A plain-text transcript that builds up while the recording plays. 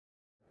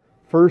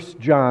1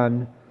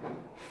 John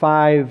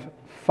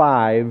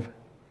 5:5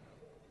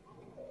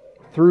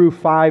 through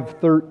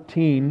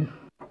 5:13.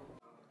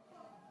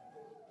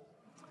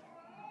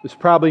 This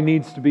probably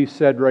needs to be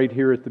said right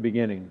here at the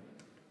beginning.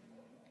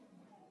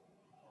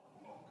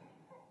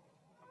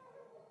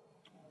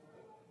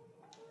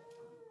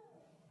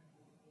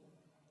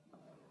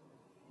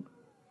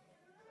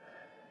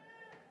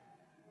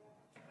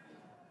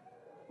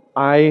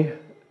 I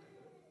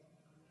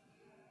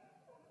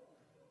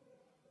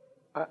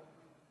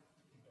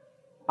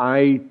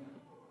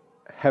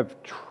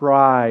have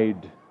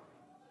tried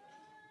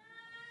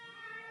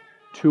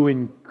to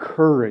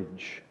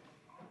encourage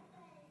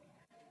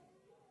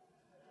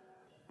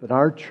that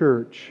our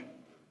church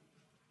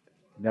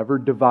never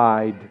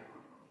divide,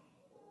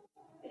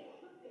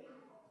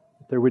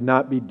 that there would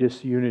not be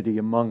disunity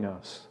among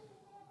us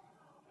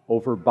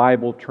over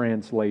Bible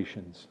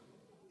translations.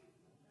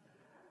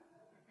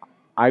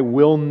 I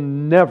will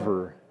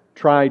never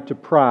try to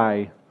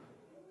pry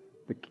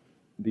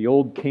the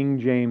old King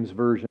James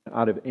Version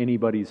out of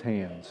anybody's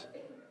hands.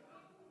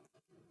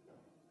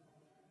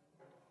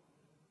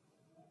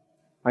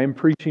 I am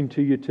preaching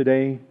to you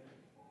today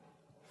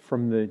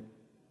from the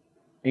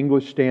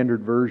English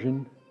Standard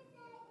Version.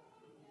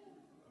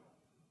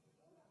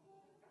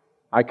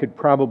 I could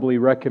probably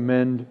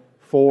recommend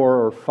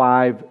 4 or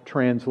 5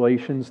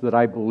 translations that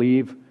I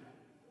believe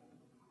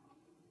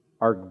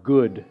are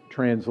good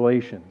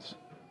translations.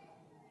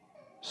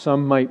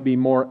 Some might be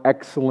more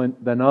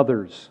excellent than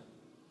others.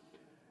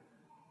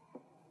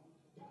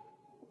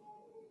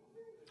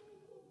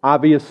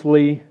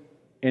 Obviously,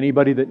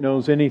 anybody that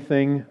knows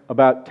anything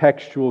about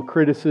textual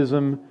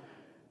criticism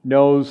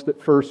knows that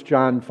 1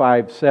 John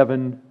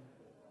 5:7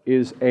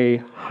 is a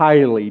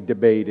highly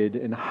debated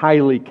and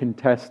highly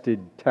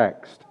contested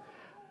text.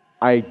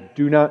 I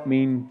do not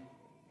mean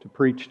to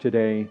preach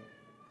today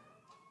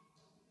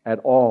at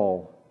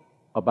all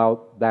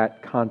about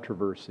that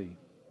controversy.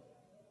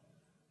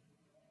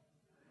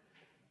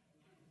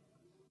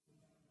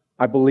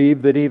 I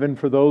believe that even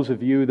for those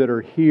of you that are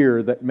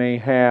here that may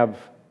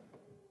have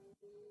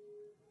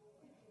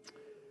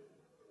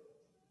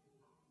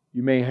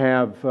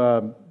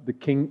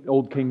the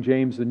Old King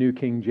James, the New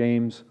King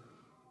James,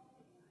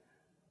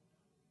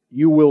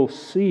 you will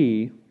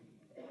see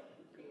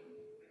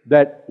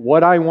that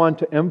what I want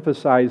to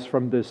emphasize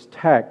from this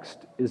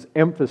text is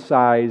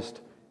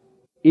emphasized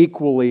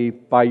equally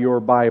by your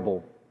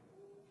Bible.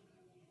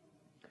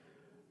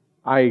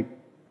 I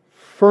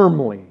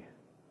firmly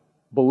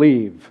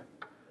believe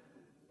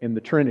in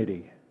the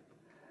Trinity.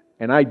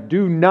 And I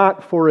do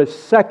not for a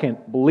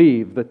second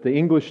believe that the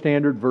English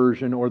Standard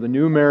Version or the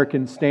New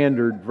American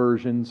Standard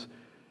Versions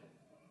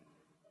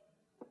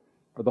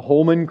or the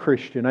Holman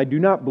Christian, I do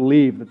not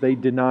believe that they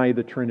deny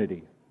the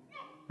Trinity.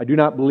 I do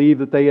not believe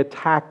that they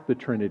attack the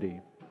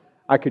Trinity.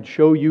 I could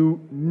show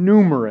you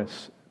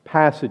numerous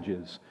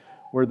passages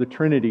where the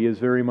Trinity is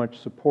very much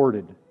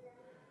supported.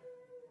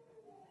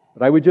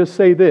 But I would just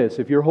say this,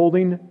 if you're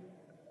holding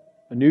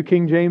a New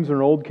King James or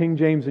an Old King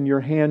James in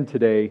your hand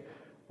today,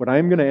 what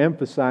I'm going to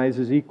emphasize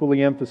is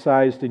equally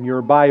emphasized in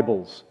your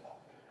Bibles.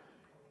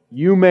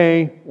 You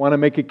may want to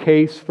make a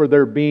case for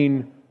there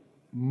being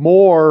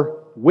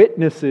more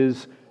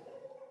witnesses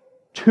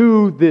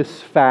to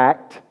this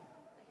fact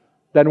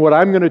than what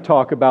I'm going to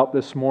talk about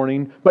this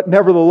morning, but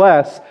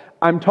nevertheless,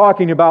 I'm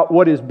talking about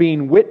what is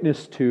being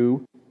witnessed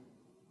to,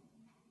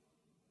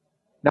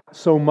 not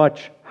so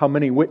much how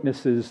many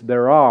witnesses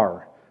there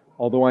are,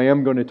 although I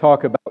am going to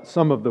talk about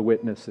some of the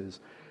witnesses.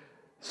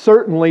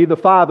 Certainly the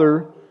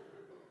Father,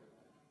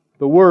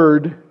 the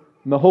Word,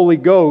 and the Holy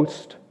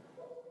Ghost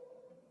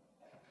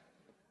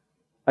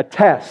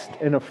attest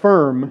and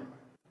affirm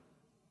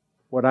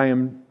what I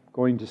am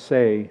going to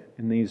say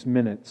in these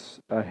minutes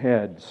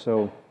ahead.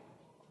 So,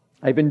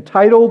 I've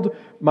entitled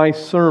my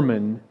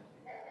sermon,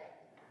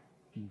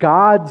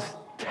 God's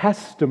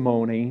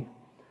Testimony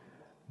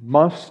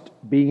Must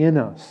Be in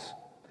Us.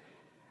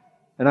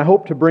 And I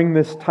hope to bring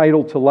this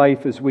title to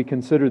life as we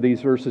consider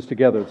these verses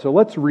together. So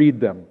let's read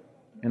them.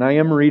 And I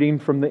am reading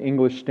from the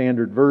English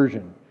Standard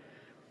Version.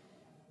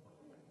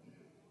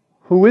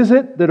 Who is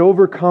it that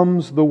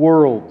overcomes the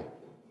world?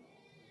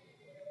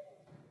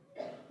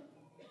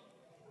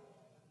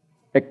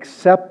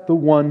 Except the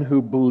one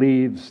who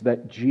believes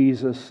that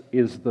Jesus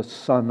is the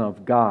Son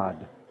of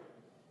God.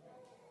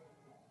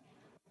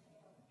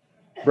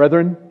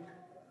 Brethren,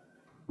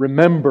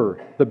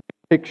 remember the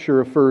big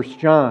picture of 1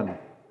 John.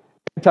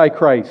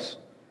 Antichrists,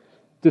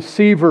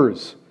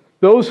 deceivers,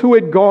 those who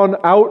had gone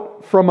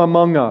out from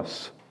among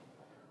us.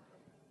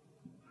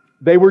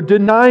 They were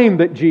denying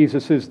that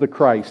Jesus is the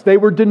Christ. They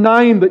were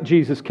denying that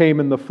Jesus came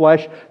in the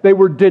flesh. They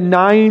were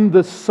denying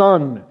the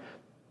Son.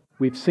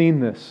 We've seen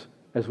this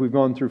as we've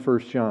gone through 1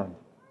 John.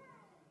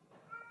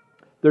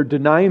 They're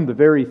denying the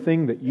very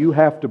thing that you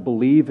have to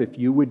believe if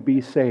you would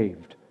be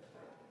saved.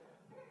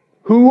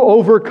 Who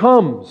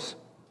overcomes?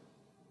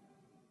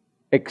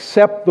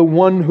 Except the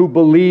one who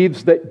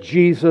believes that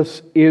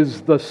Jesus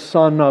is the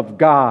Son of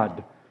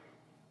God.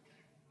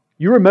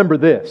 You remember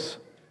this.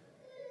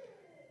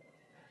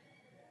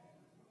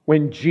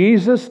 When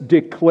Jesus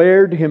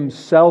declared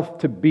Himself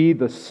to be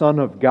the Son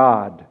of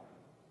God,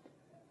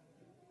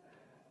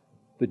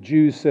 the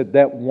Jews said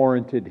that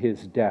warranted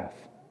His death.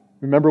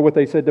 Remember what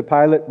they said to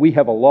Pilate? We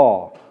have a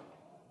law.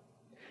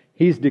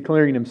 He's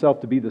declaring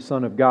Himself to be the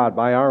Son of God.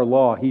 By our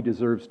law, He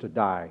deserves to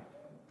die.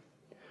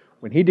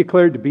 When He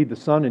declared to be the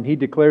Son and He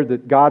declared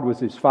that God was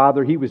His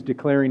Father, He was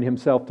declaring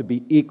Himself to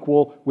be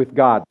equal with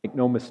God. Make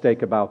no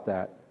mistake about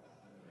that.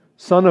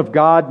 Son of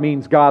God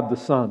means God the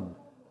Son.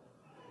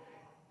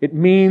 It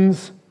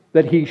means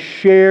that He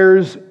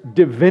shares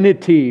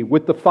divinity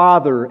with the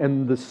Father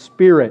and the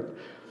Spirit.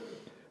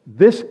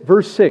 This,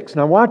 verse 6,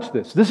 now watch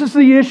this. This is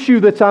the issue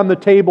that's on the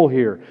table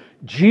here.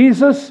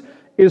 Jesus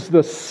is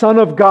the Son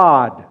of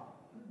God.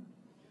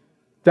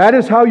 That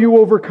is how you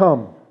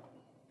overcome.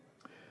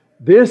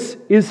 This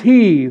is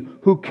He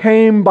who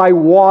came by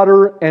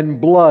water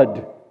and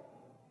blood.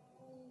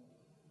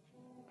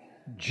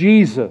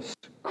 Jesus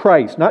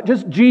Christ. Not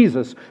just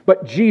Jesus,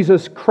 but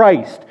Jesus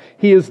Christ.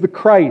 He is the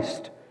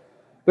Christ.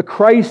 The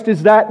Christ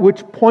is that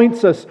which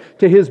points us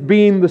to His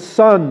being the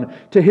Son,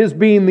 to His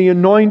being the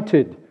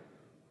Anointed.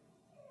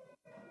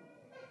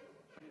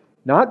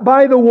 Not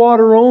by the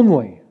water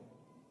only,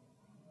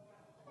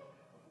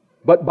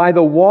 but by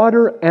the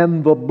water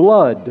and the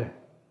blood.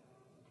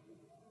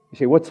 You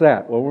say, what's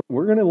that? Well,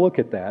 we're going to look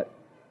at that.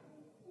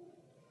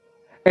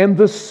 And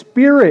the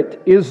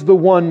Spirit is the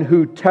one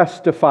who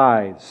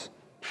testifies.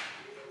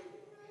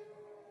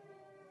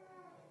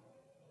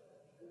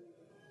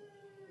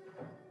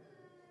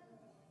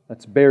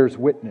 That bears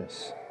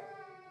witness.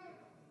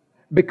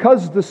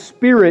 Because the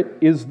Spirit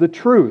is the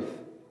truth.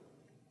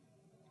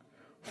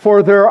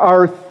 For there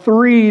are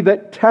three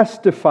that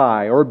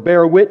testify or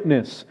bear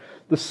witness: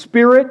 the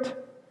Spirit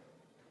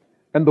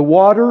and the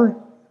water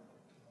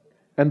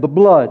and the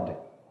blood.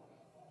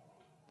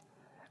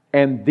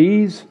 And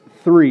these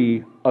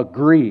three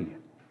agree.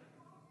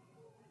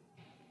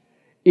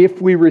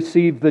 If we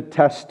receive the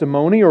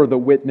testimony or the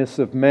witness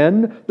of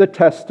men, the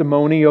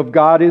testimony of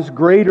God is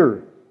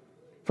greater.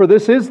 For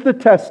this is the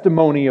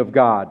testimony of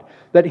God,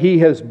 that He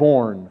has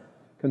borne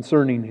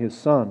concerning His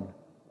Son.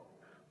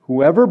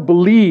 Whoever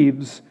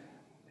believes,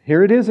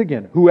 here it is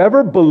again,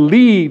 whoever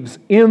believes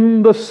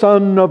in the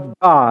Son of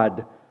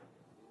God,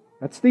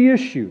 that's the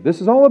issue. This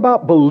is all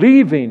about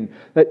believing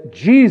that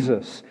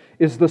Jesus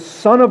is the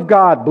Son of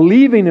God,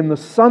 believing in the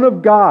Son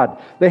of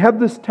God. They have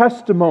this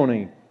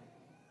testimony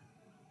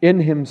in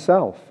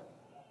Himself.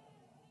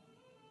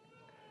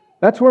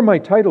 That's where my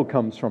title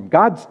comes from.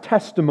 God's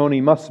testimony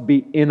must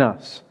be in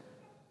us.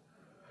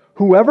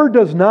 Whoever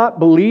does not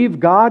believe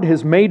God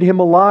has made him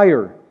a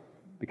liar,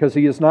 because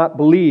he has not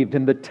believed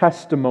in the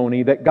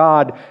testimony that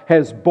God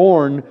has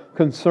borne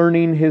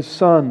concerning His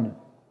Son.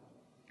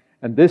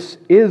 And this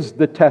is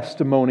the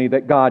testimony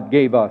that God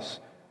gave us,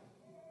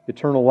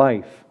 eternal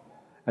life.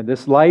 And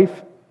this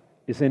life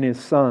is in His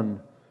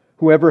Son.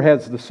 Whoever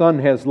has the Son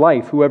has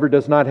life. Whoever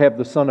does not have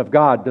the Son of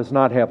God does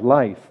not have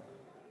life.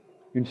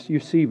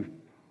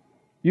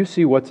 You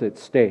see what's at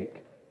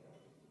stake.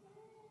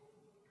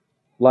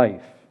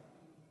 Life.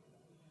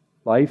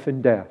 Life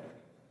and death.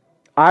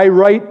 I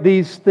write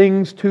these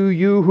things to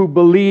you who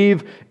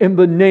believe in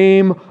the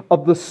name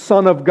of the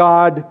Son of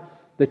God,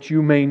 that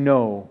you may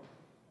know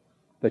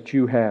that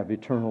you have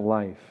eternal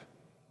life.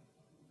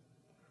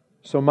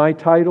 So my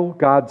title,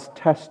 God's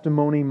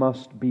testimony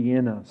must be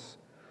in us.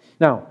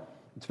 Now,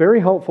 it's very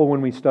helpful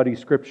when we study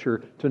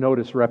Scripture to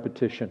notice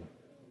repetition.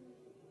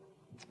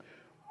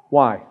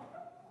 Why?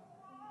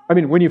 I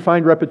mean, when you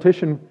find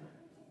repetition,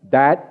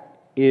 that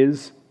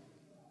is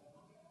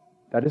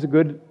a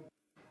good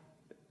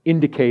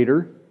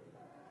indicator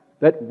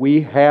that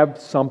we have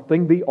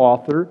something the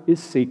author is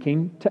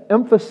seeking to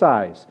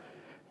emphasize.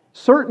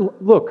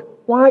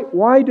 Look,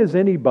 why does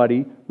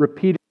anybody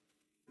repeatedly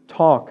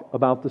talk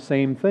about the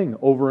same thing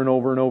over and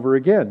over and over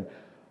again?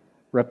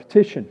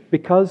 Repetition.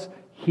 Because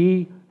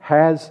he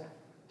has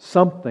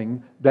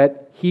something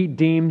that he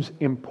deems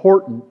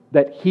important,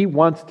 that he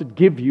wants to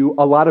give you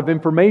a lot of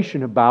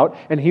information about,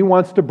 and he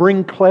wants to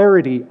bring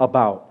clarity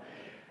about.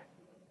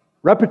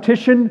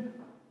 Repetition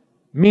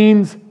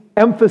means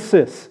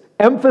emphasis.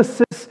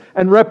 Emphasis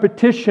and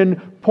repetition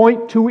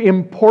point to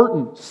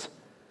importance.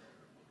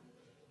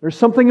 There's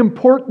something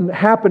important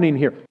happening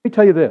here. Let me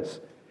tell you this.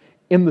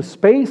 In the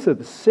space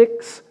of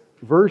 6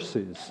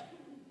 verses,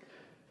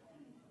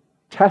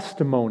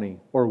 testimony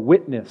or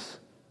witness,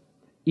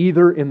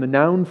 either in the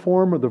noun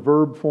form or the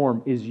verb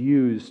form, is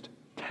used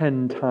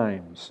 10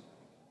 times.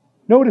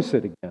 Notice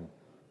it again.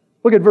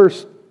 Look at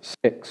verse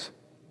 6.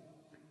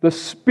 The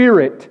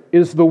Spirit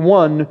is the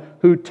one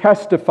who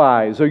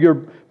testifies, or your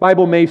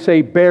Bible may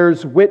say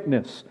bears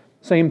witness.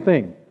 Same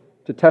thing.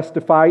 To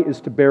testify is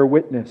to bear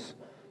witness.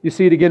 You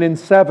see it again in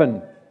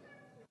 7.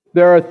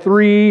 There are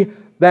 3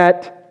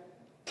 that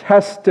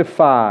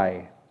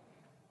testify.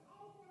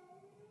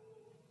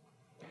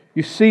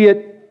 You see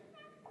it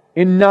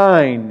in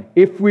 9,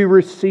 if we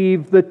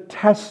receive the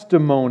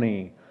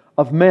testimony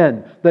of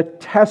men, the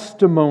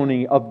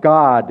testimony of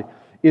God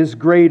is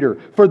greater.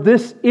 For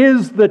this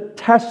is the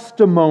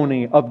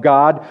testimony of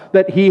God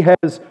that He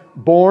has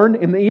borne.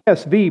 In the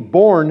ESV,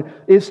 borne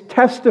is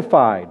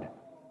testified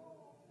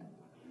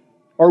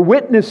or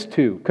witnessed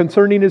to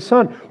concerning His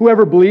Son.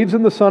 Whoever believes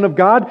in the Son of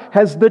God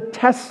has the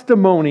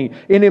testimony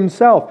in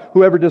himself.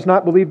 Whoever does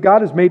not believe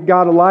God has made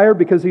God a liar,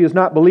 because he has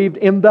not believed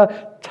in the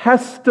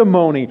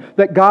testimony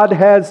that God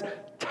has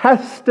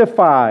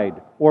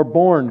testified or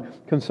borne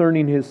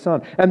concerning His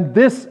Son. And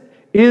this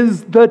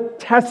is the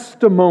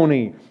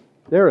testimony.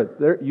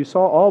 There, you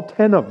saw all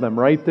 10 of them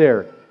right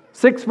there.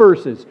 6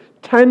 verses,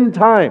 10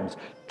 times.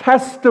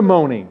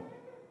 Testimony.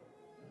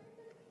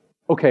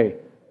 Okay,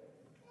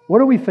 what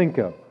do we think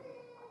of?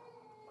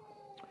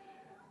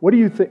 What do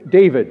you think,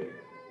 David?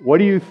 What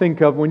do you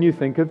think of when you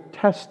think of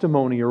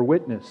testimony or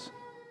witness?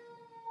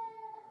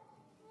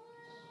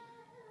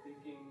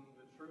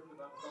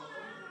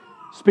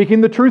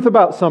 Speaking the truth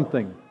about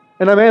something.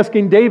 And I'm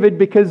asking David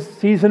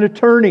because he's an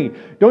attorney.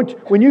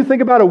 When you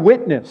think about a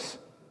witness,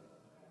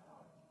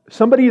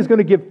 somebody is going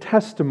to give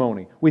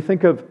testimony. We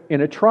think of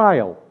in a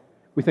trial.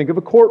 We think of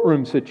a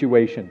courtroom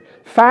situation.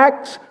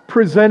 Facts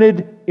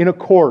presented in a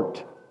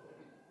court.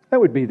 That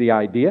would be the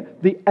idea.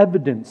 The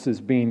evidence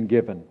is being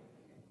given.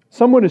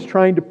 Someone is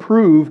trying to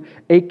prove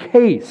a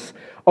case.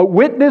 A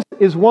witness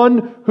is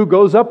one who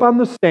goes up on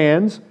the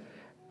stands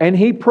and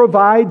he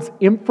provides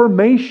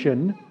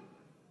information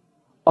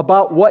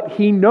about what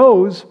he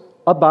knows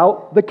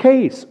about the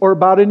case or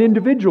about an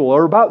individual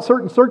or about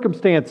certain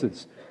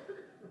circumstances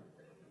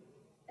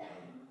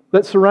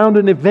that surround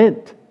an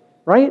event,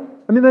 right?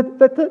 I mean,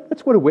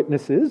 that's what a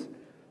witness is.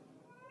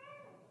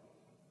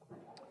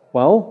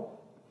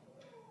 Well,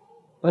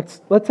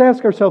 let's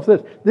ask ourselves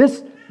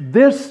this.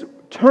 This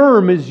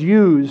term is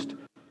used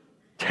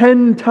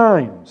 10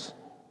 times.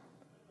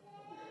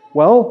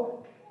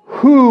 Well,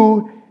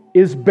 who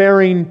is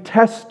bearing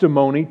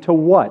testimony to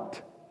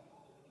what?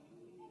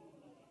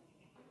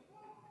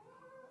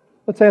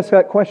 Let's ask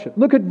that question.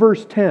 Look at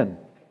verse 10.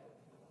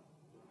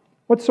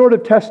 What sort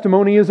of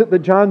testimony is it that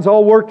John's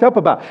all worked up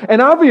about?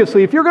 And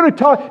obviously, if you're going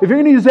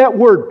to use that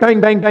word, bang,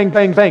 bang, bang,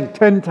 bang, bang,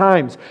 10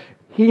 times,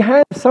 he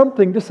has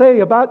something to say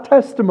about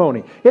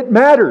testimony. It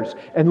matters.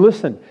 And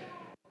listen,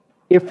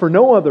 if for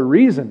no other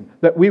reason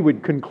that we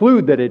would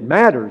conclude that it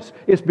matters,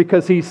 it's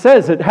because he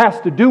says it has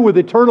to do with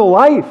eternal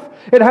life.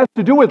 It has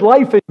to do with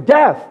life and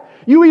death.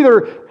 You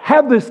either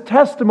have this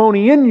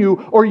testimony in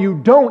you or you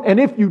don't.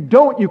 And if you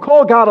don't, you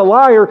call God a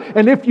liar.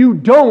 And if you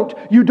don't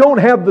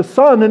have the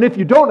Son. And if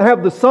you don't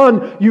have the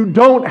Son, you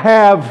don't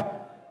have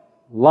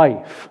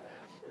life.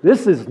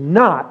 This is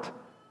not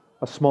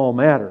a small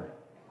matter.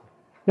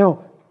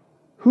 Now,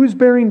 who's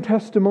bearing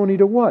testimony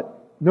to what?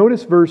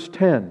 Notice verse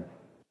 10.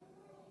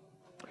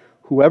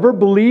 Whoever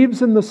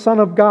believes in the Son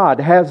of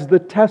God has the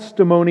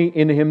testimony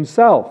in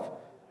himself.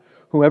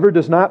 Whoever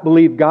does not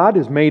believe God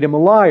has made him a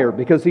liar,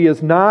 because he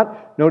has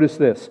not, notice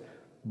this,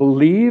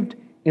 believed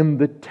in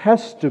the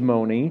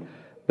testimony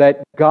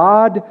that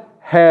God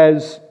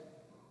has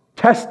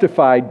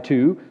testified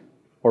to,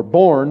 or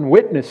borne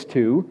witness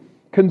to,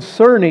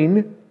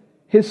 concerning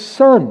His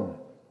Son.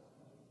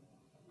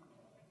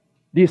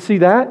 Do you see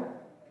that?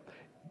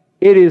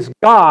 It is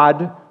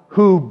God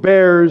who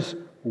bears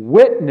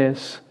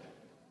witness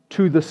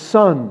to the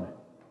Son.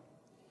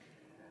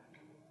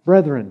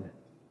 Brethren,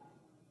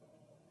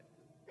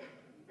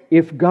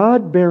 if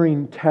God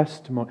bearing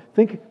testimony,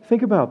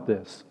 think about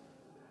this.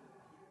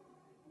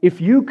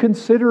 If you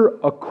consider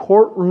a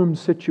courtroom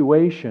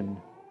situation,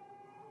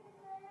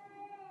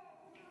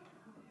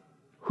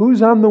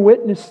 who's on the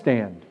witness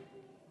stand?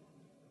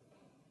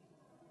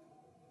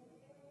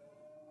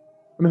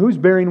 I mean, who's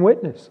bearing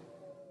witness?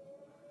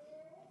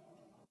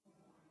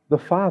 The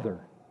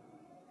Father.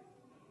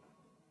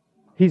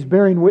 He's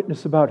bearing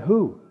witness about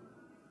who?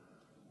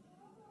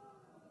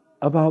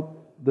 About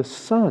the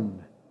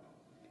Son.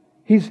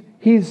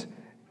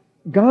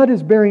 God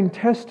is bearing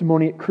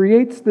testimony. It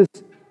creates this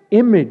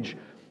image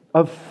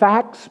of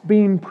facts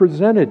being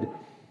presented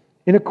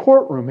in a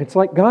courtroom. It's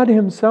like God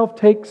Himself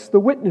takes the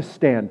witness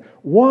stand.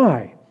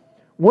 Why?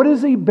 What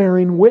is He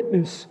bearing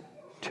witness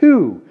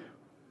to?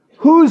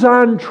 Who's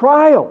on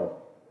trial?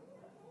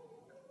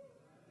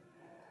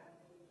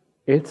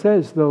 It's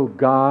as though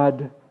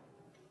God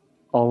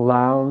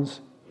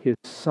allows His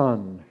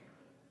Son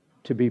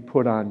to be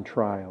put on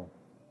trial.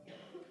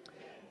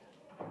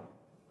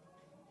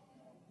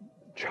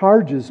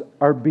 Charges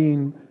are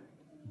being...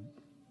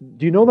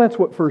 Do you know that's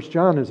what 1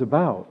 John is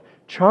about?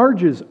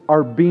 Charges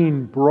are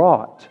being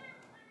brought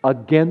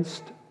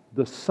against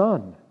the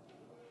Son.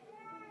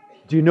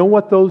 Do you know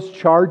what those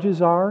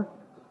charges are?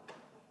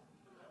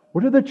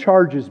 What are the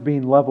charges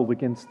being leveled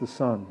against the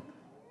Son?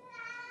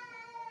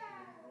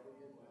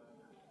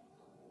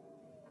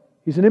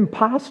 He's an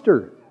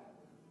imposter.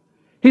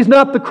 He's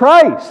not the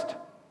Christ.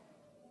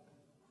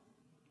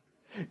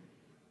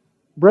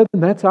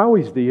 Brethren, that's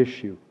always the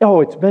issue.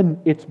 Oh, it's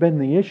been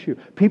the issue.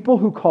 People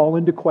who call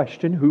into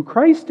question who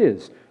Christ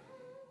is.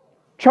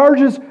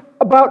 Charges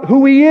about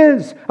who He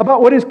is,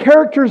 about what His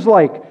character is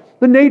like,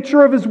 the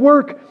nature of His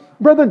work.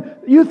 Brethren,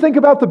 you think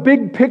about the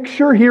big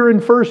picture here in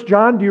 1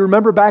 John. Do you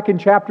remember back in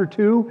chapter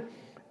 2?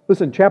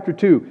 Listen, chapter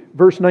 2,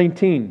 verse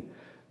 19.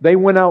 They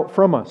went out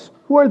from us.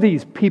 Who are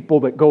these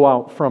people that go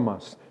out from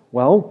us?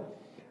 Well,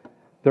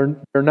 they're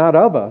not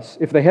of us.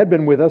 If they had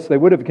been with us, they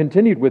would have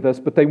continued with us,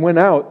 but they went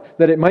out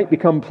that it might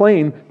become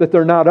plain that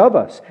they're not of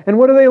us. And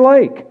what are they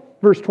like?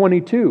 Verse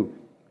 22.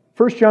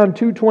 1 John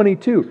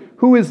 2:22.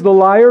 Who is the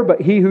liar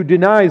but he who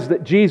denies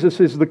that Jesus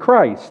is the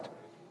Christ?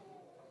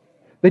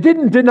 They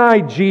didn't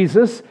deny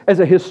Jesus as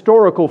a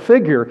historical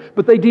figure,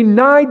 but they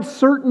denied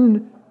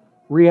certain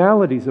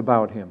realities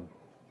about Him.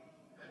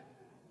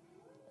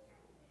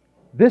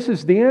 This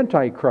is the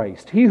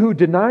Antichrist, he who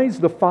denies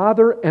the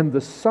Father and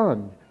the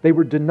Son. They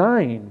were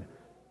denying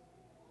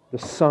the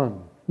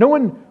Son. No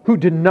one who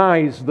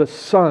denies the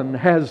Son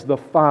has the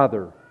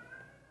Father.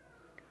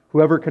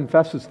 Whoever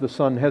confesses the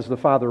Son has the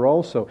Father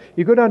also.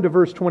 You go down to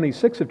verse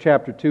 26 of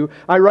chapter 2.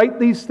 I write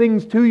these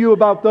things to you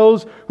about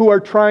those who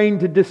are trying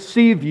to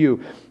deceive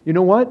you. You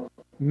know what?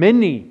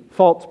 Many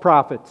false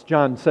prophets,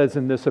 John says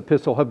in this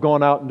epistle, have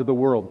gone out into the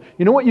world.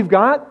 You know what you've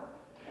got?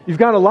 You've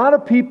got a lot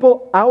of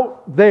people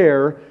out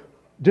there,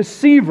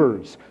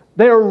 deceivers.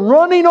 They are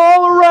running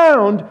all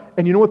around,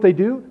 and you know what they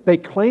do? They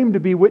claim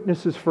to be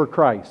witnesses for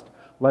Christ.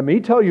 Let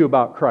me tell you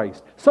about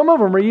Christ. Some of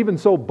them are even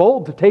so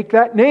bold to take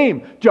that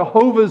name,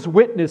 Jehovah's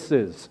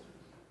Witnesses.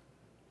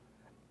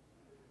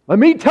 Let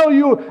me tell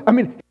you,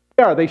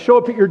 they show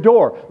up at your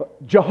door.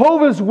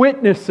 Jehovah's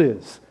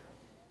Witnesses.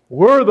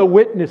 We're the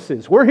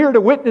witnesses. We're here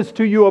to witness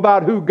to you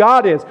about who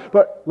God is.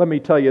 But let me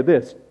tell you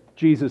this,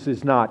 Jesus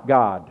is not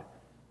God.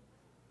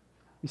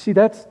 You see,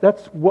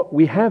 that's what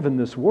we have in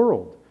this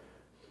world.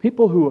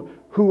 People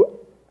who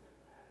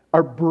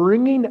are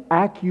bringing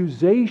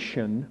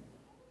accusation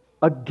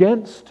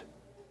against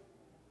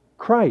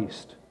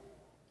Christ,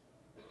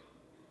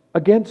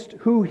 against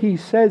who He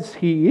says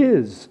He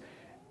is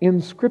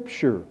in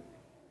Scripture.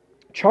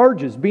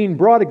 Charges being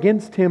brought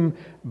against Him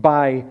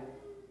by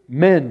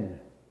men.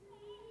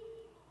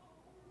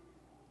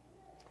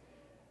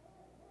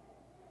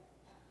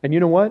 And you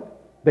know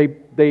what? They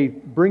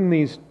bring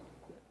these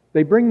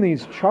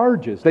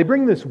charges. They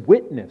bring this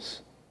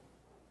witness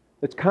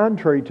that's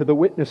contrary to the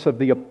witness of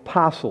the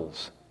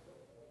apostles.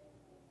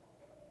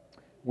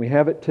 We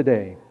have it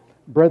today.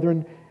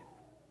 Brethren,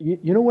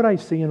 you know what I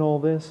see in all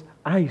this?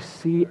 I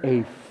see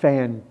a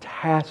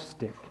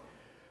fantastic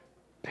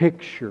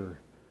picture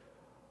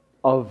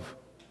of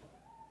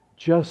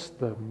just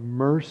the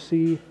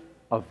mercy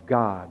of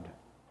God.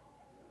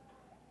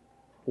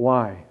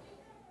 Why?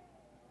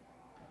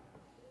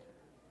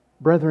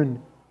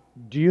 Brethren,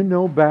 do you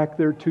know back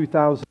there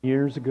 2,000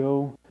 years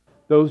ago,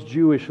 those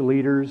Jewish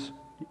leaders,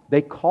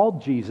 they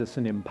called Jesus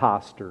an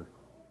imposter.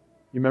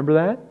 You remember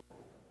that?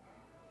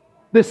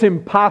 This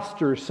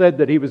imposter said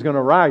that He was going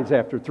to rise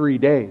after 3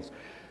 days.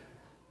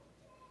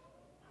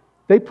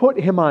 They put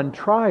Him on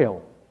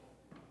trial.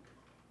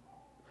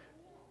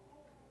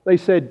 They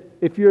said,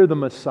 if you're the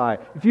Messiah,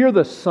 if you're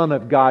the Son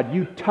of God,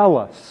 you tell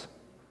us.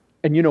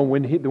 And you know,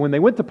 when they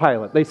went to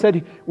Pilate, they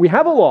said, we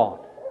have a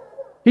law.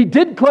 He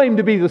did claim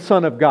to be the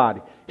Son of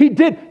God. He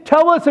did.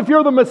 Tell us if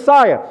you're the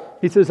Messiah.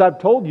 He says, I've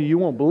told you, you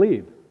won't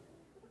believe.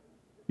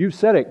 You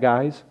said it,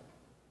 guys.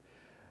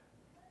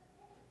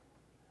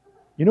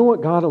 You know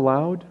what God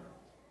allowed?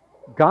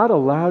 God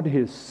allowed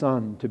His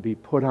Son to be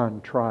put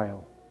on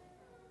trial.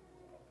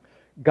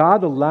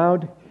 God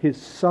allowed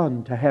His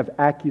Son to have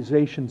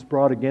accusations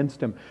brought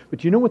against Him.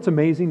 But you know what's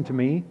amazing to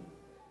me?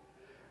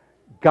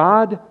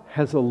 God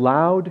has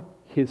allowed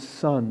His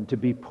Son to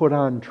be put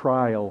on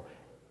trial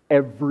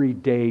every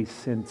day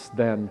since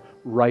then,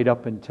 right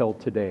up until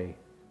today.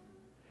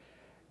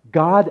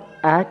 God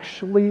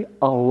actually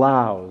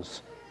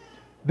allows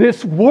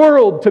this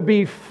world to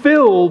be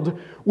filled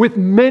with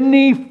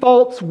many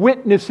false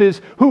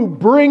witnesses who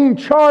bring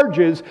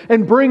charges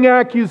and bring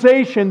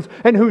accusations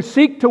and who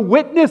seek to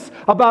witness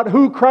about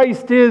who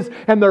Christ is,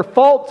 and they're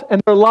false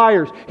and they're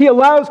liars. He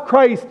allows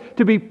Christ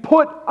to be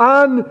put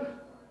on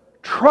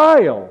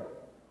trial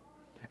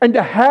and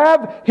to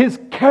have His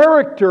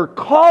character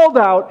called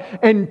out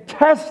and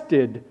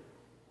tested.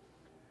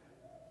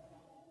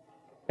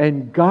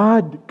 And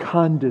God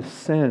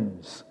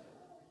condescends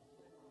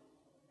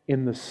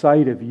in the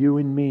sight of you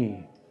and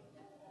me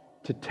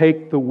to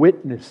take the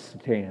witness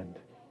stand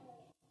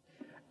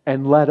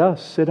and let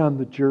us sit on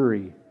the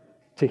jury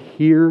to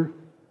hear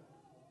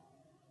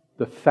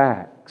the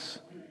facts,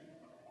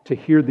 to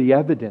hear the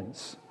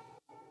evidence,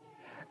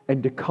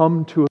 and to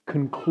come to a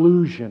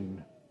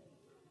conclusion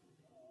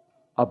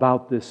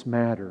about this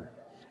matter.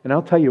 And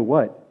I'll tell you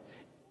what,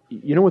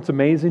 you know what's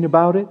amazing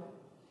about it?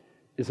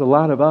 Is a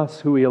lot of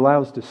us who He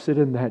allows to sit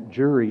in that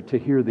jury to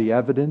hear the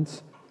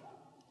evidence,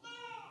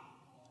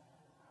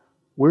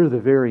 we're the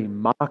very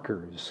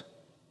mockers.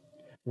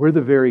 We're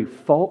the very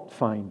fault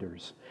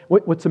finders.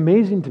 What's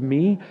amazing to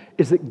me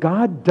is that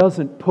God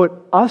doesn't put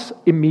us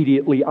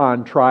immediately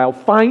on trial,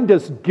 find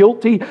us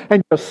guilty,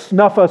 and just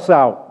snuff us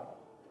out.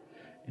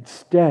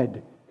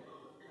 Instead,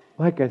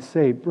 like I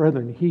say,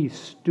 brethren, He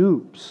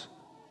stoops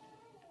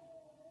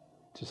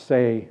to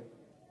say,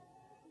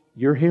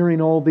 You're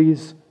hearing all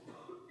these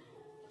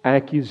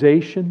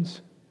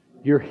accusations.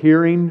 You're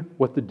hearing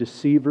what the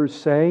deceivers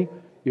say.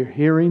 You're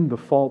hearing the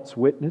false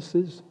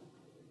witnesses.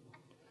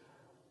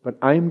 But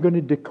I'm going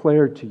to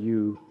declare to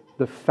you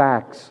the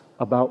facts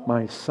about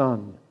my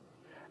Son.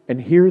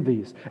 And hear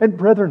these. And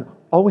brethren,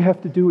 all we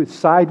have to do is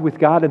side with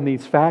God in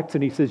these facts,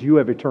 and He says, you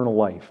have eternal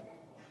life.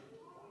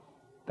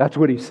 That's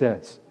what He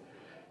says.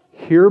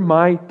 Hear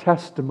my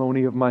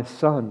testimony of my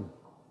Son.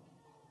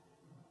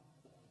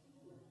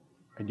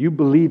 And you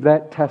believe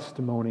that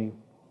testimony,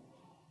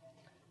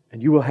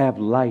 and you will have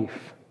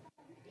life.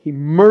 He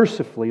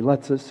mercifully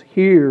lets us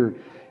hear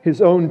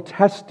His own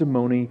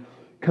testimony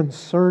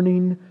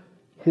concerning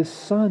His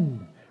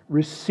Son.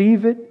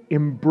 Receive it,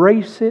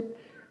 embrace it,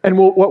 and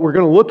what we're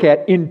going to look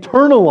at,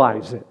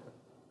 internalize it.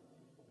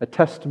 A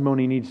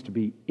testimony needs to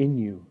be in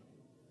you,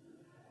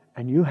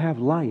 and you have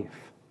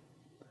life.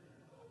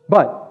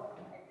 But,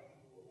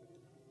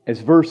 as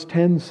verse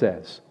 10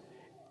 says,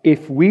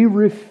 if we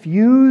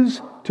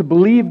refuse to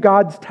believe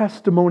God's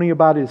testimony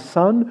about His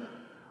Son,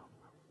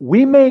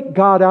 we make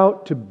God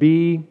out to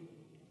be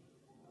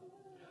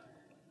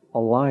a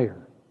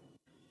liar.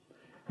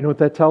 You know what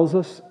that tells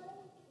us?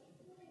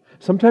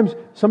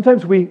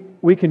 Sometimes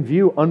we can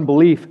view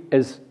unbelief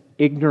as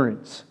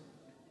ignorance.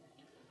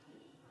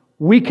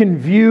 We can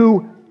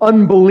view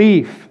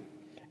unbelief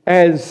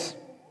as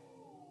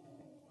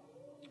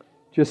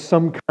just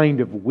some kind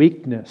of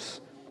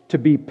weakness to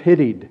be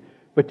pitied.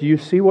 But do you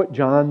see what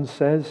John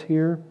says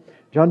here?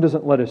 John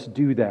doesn't let us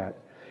do that.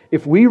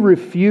 If we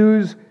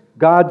refuse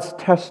God's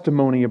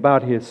testimony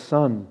about His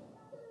Son,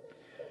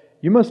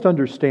 you must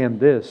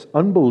understand this.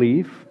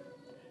 Unbelief,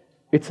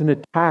 it's an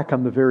attack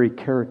on the very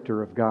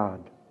character of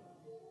God.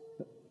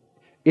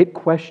 It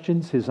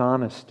questions His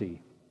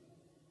honesty.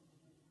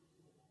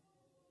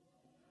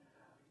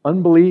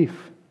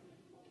 Unbelief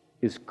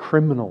is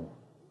criminal.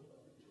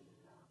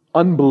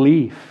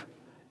 Unbelief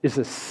is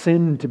a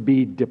sin to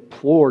be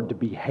deplored, to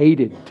be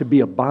hated, to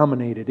be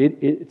abominated.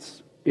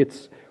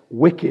 It's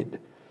wicked.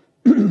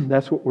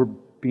 That's what we're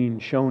being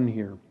shown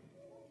here.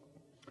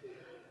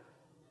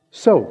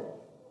 So,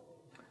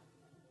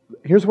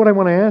 here's what I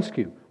want to ask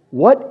you.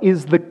 What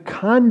is the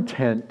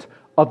content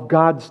of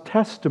God's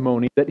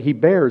testimony that He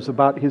bears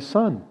about His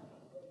Son?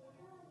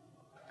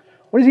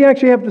 What does He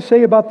actually have to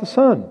say about the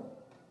Son?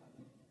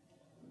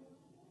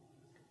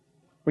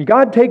 When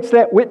God takes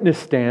that witness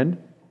stand,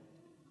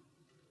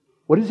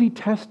 what does He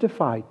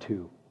testify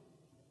to?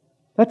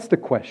 That's the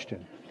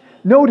question.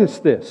 Notice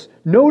this.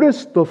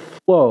 Notice the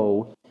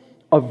flow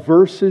of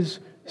verses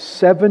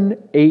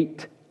 7,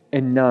 8,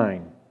 and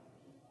 9.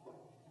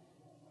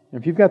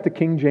 If you've got the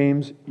King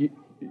James,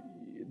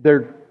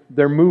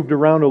 they're moved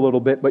around a little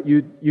bit, but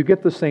you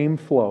get the same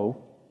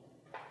flow.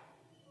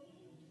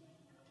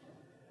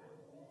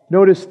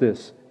 Notice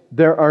this.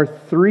 There are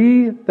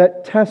three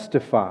that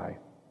testify: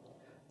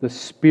 the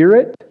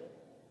Spirit,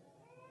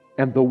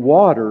 and the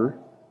water,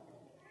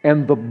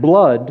 and the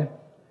blood,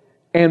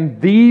 and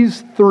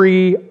these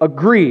three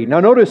agree. Now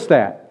notice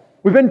that.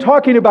 We've been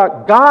talking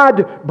about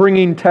God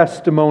bringing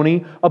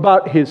testimony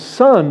about His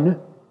Son,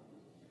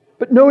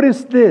 but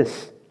notice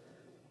this.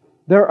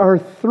 There are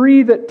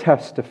three that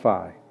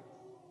testify: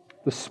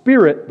 the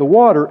Spirit, the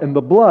water, and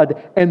the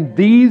blood, and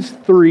these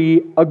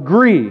three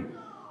agree.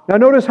 Now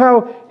notice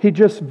how he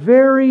just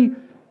very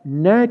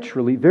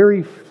naturally,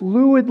 very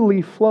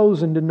fluidly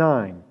flows into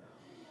 9.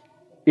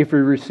 If we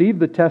receive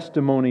the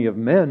testimony of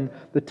men,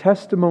 the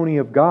testimony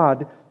of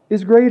God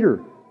is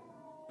greater.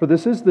 For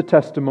this is the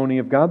testimony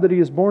of God, that He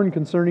is born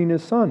concerning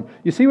His Son.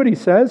 You see what he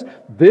says?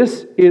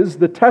 This is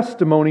the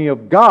testimony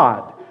of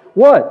God.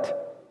 What?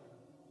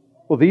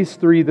 Well, these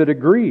three that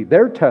agree,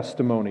 their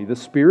testimony, the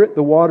Spirit,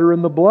 the water,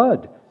 and the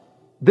blood.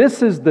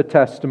 This is the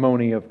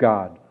testimony of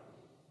God.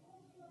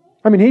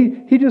 I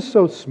mean, he just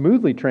so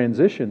smoothly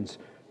transitions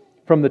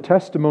from the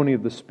testimony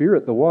of the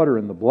Spirit, the water,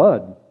 and the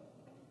blood,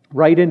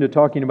 right into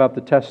talking about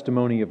the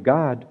testimony of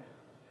God,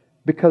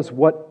 because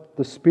what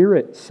the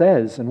Spirit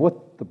says and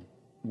what the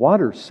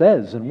water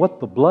says and what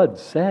the blood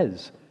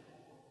says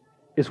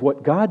is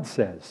what God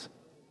says.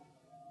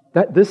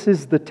 That this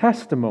is the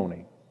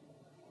testimony.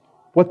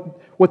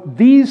 What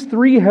these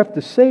three have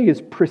to say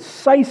is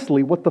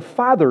precisely what the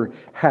Father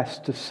has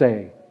to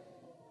say.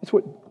 That's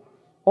what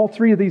all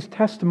three of these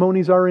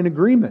testimonies are in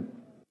agreement.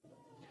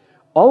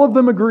 All of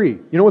them agree.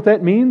 You know what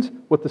that means?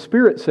 What the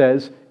Spirit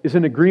says is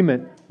in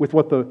agreement with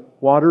what the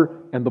water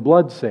and the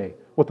blood say.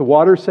 What the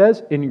water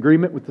says, in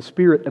agreement with the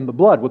Spirit and the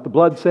blood. What the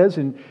blood says,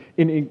 in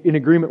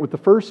agreement with the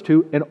first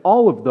two. And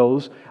all of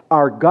those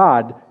are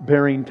God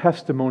bearing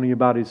testimony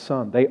about His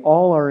Son. They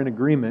all are in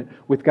agreement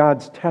with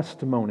God's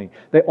testimony.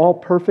 They all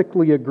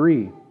perfectly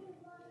agree.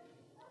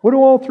 What do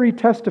all three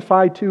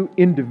testify to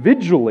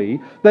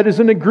individually that is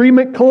in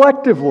agreement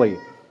collectively?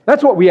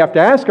 That's what we have to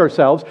ask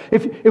ourselves.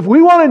 If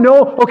we want to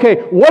know, okay,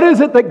 what is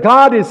it that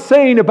God is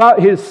saying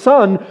about His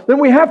Son, then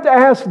we have to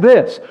ask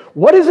this.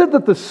 What is it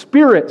that the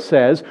Spirit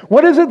says?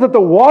 What is it that the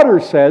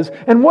water says?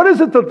 And what is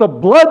it that the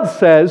blood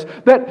says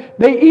that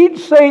they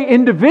each say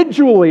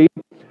individually,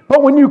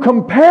 But when you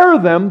compare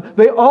them,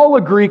 they all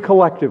agree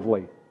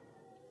collectively.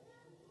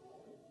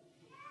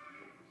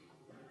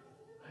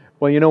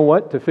 Well, you know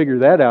what? To figure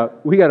that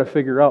out, we got to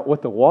figure out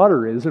what the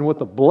water is and what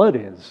the blood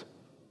is.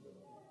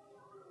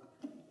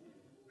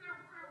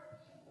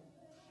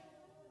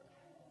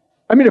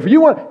 I mean, if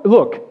you want,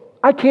 look,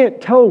 I can't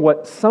tell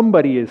what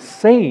somebody is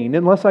saying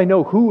unless I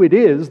know who it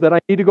is that I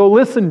need to go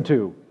listen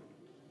to.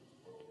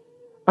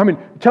 I mean,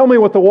 tell me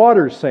what the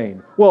water's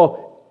saying.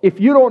 Well, if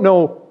you don't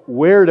know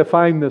where to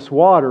find this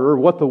water or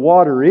what the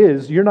water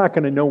is, you're not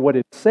going to know what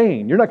it's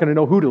saying. You're not going to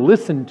know who to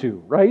listen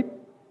to, right?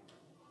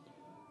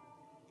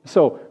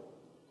 So,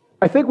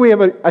 I think we have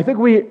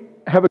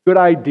a good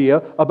idea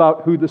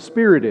about who the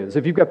Spirit is.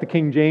 If you've got the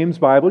King James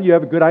Bible, you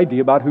have a good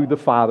idea about who the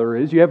Father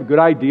is. You have a good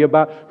idea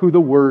about who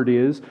the Word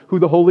is, who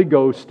the Holy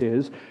Ghost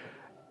is.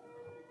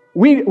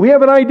 We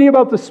have an idea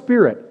about the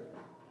Spirit.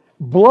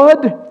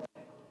 Blood,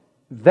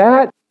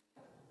 that,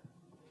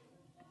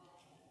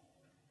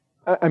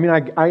 I mean,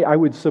 I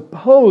would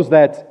suppose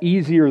that's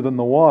easier than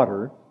the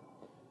water,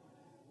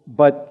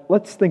 but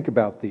let's think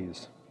about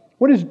these.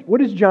 What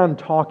is John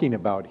talking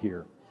about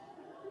here?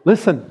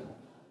 Listen.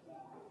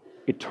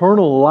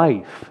 Eternal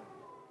life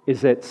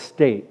is at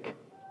stake.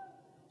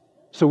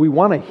 So we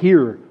want to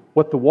hear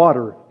what the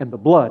water and the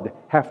blood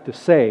have to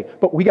say,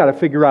 but we got to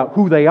figure out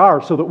who they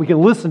are so that we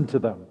can listen to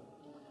them.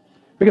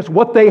 Because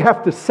what they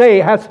have to say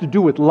has to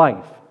do with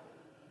life.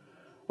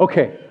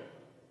 Okay,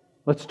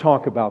 let's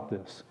talk about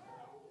this.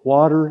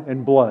 Water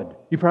and blood.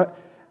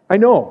 I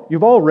know,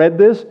 you've all read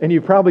this and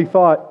you've probably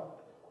thought,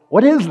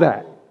 what is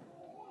that?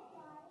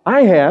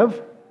 I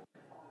have.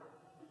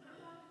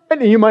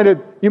 And you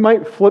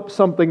might flip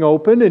something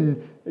open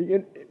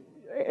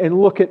and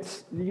look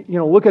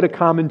at a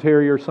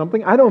commentary or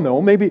something. I don't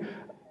know. Maybe.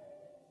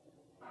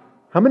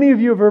 How many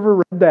of you have ever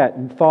read that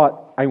and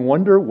thought, "I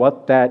wonder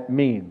what that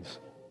means"?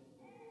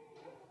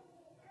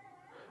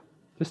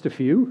 Just a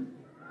few.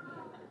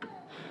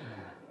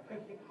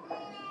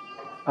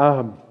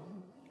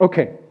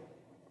 Okay.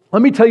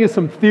 Let me tell you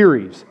some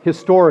theories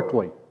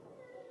historically,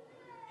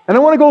 and I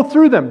want to go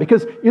through them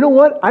because you know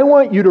what? I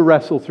want you to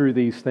wrestle through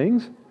these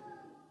things.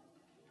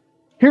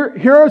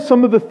 Here are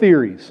some of the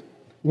theories.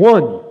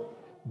 One,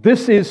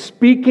 this is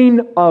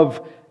speaking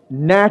of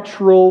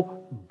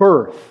natural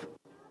birth.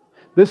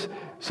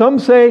 Some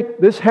say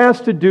this has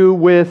to do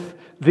with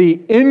the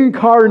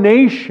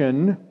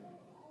incarnation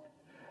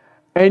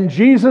and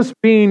Jesus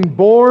being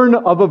born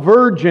of a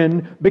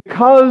virgin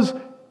because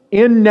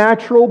in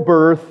natural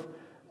birth,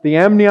 the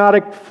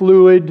amniotic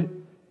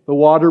fluid, the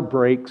water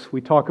breaks.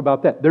 We talk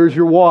about that. There's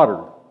your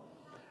water.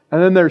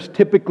 And then there's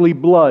typically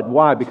blood.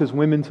 Why? Because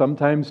women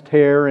sometimes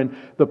tear and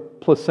the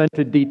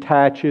placenta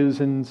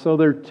detaches, and so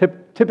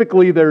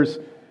typically there's...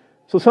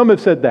 So some have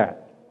said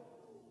that.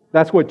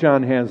 That's what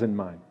John has in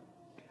mind.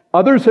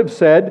 Others have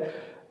said,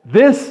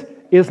 this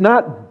is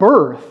not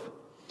birth.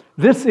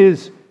 This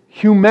is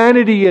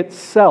humanity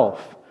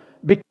itself,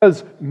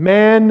 because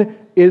man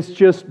is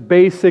just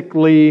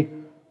basically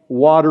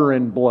water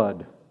and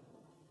blood.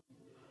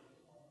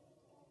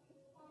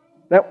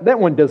 That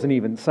one doesn't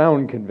even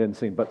sound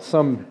convincing, but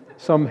some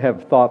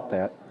have thought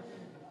that.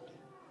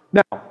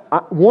 Now,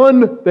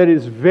 one that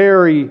is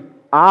very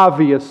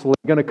obviously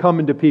going to come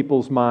into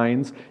people's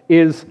minds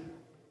is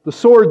the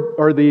sword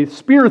or the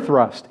spear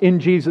thrust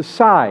in Jesus'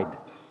 side.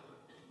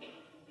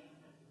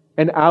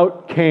 And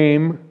out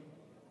came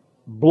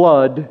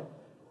blood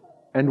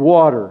and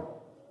water.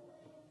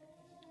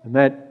 And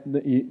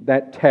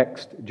that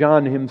text,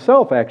 John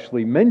himself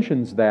actually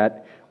mentions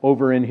that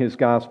over in his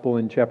Gospel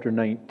in chapter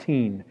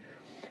 19.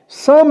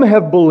 Some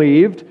have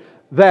believed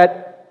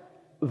that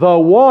the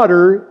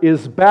water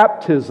is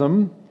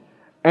baptism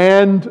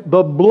and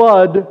the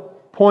blood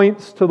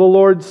points to the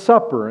Lord's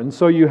Supper. And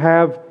so you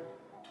have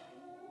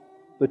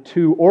the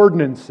two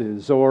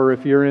ordinances, or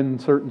if you're in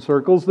certain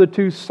circles, the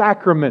two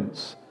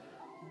sacraments.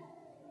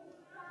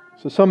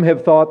 So some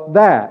have thought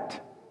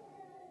that.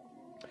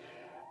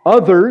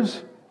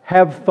 Others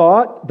have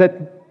thought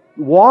that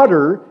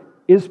water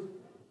is,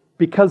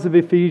 because of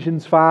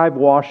Ephesians 5,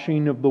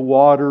 washing of the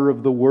water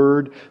of the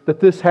Word, that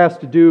this has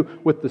to do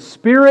with the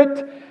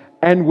Spirit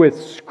and with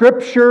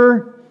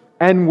Scripture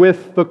and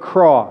with the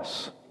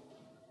cross.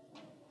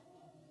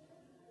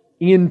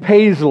 Ian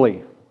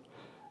Paisley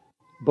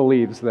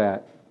believes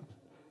that.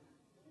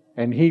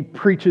 And he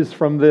preaches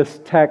from this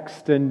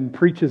text and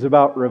preaches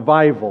about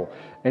revival.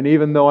 And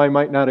even though I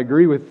might not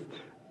agree with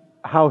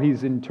how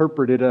he's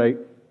interpreted, I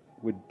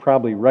would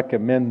probably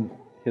recommend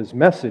his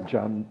message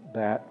on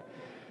that.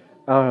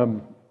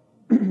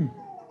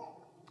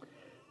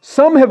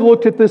 Some have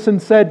looked at this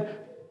and said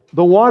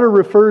the water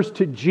refers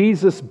to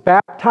Jesus'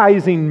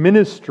 baptizing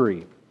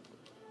ministry.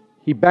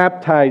 He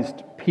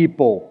baptized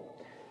people.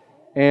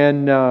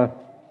 And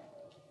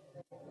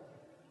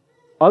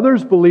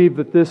others believe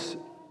that this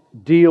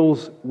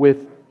deals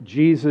with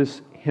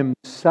Jesus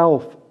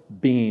himself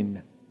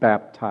being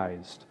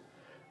baptized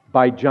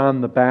by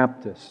John the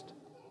Baptist.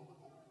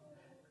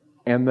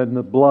 And then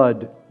the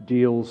blood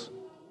deals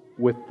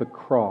with the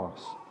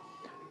cross.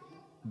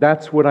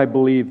 That's what I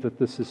believe that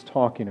this is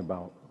talking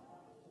about.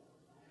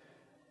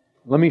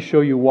 Let me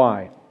show you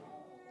why.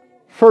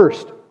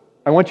 First,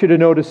 I want you to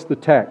notice the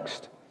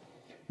text.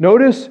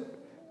 Notice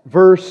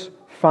verse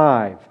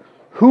 5.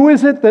 Who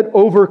is it that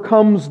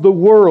overcomes the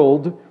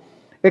world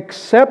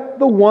except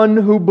the one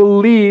who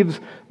believes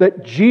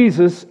that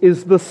Jesus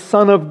is the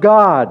Son of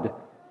God?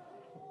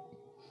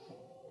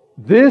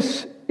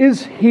 This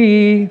is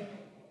He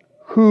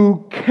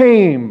who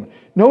came.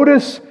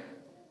 Notice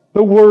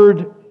the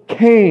word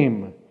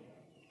came.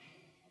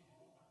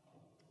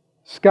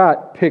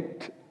 Scott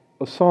picked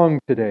a song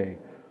today.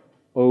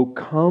 O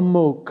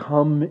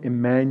come,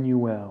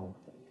 Emmanuel.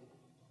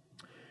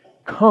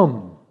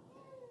 Come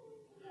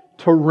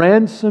to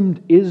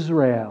ransomed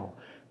Israel.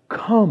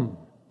 Come.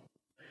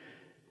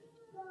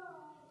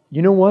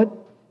 You know what?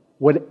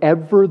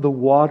 Whatever the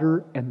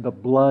water and the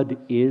blood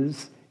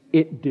is,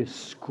 it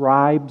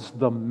describes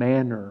the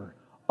manner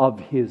of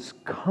His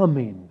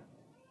coming.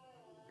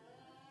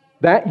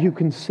 That you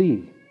can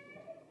see.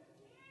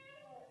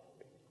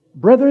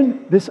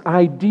 Brethren, this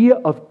idea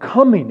of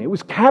coming, it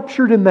was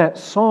captured in that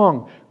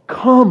song.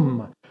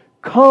 Come,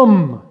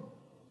 come.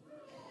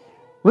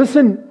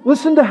 Listen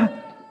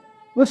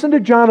to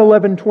John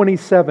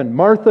 11:27.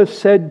 Martha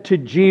said to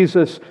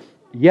Jesus,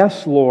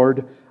 "Yes,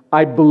 Lord,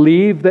 I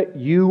believe that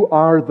you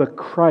are the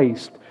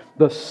Christ,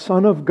 the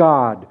Son of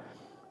God,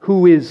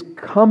 who is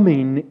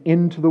coming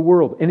into the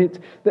world." And it's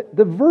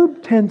the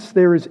verb tense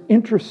there is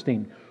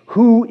interesting.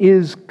 Who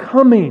is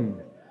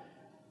coming?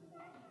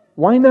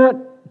 Why not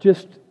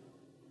just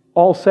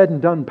all said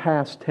and done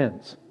past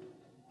tense?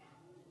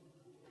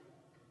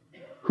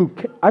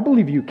 I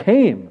believe you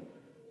came.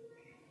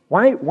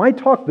 Why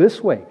talk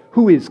this way?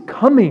 Who is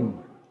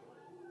coming?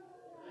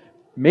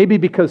 Maybe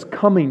because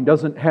coming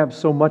doesn't have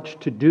so much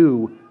to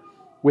do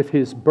with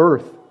His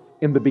birth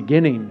in the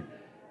beginning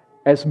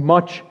as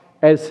much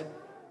as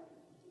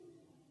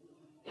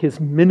His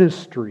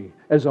ministry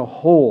as a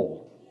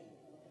whole.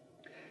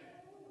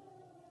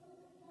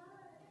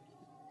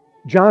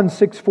 John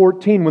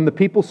 6:14, when the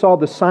people saw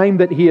the sign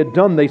that He had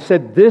done, they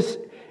said, "This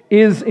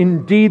is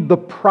indeed the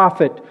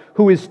prophet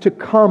who is to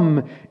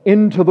come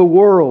into the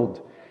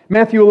world."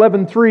 Matthew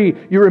 11:3,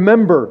 you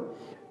remember,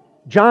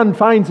 John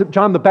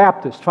the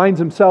Baptist finds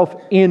himself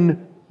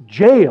in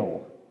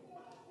jail,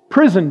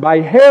 prison by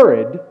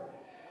Herod.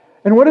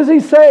 And what does he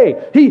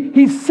say?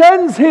 He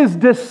sends his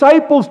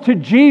disciples to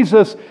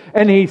Jesus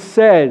and he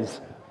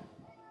says,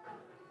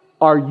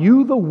 "Are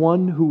you the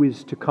one who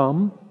is to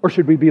come? Or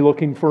should we be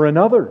looking for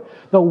another?"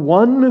 The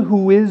one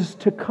who is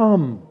to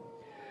come.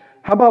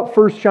 How about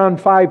 1 John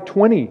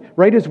 5:20?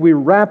 Right as we're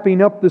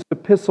wrapping up this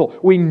epistle,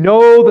 we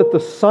know that the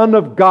Son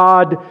of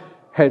God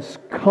has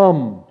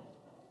come.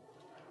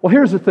 Well,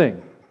 here's the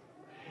thing.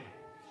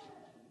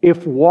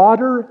 If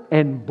water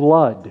and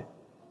blood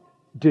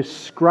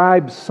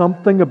describe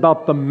something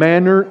about the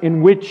manner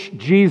in which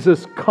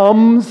Jesus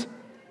comes,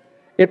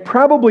 it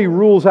probably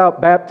rules out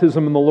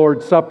baptism and the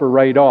Lord's Supper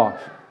right off.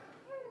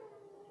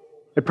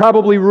 It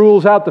probably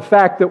rules out the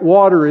fact that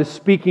water is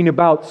speaking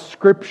about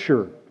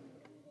Scripture.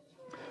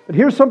 But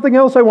here's something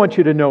else I want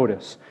you to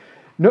notice.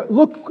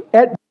 Look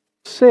at verse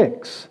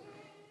 6.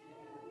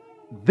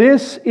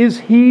 This is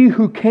He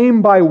who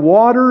came by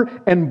water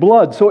and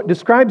blood. So it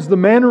describes the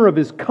manner of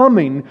His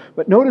coming,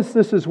 but notice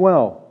this as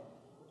well.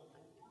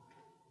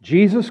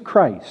 Jesus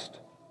Christ,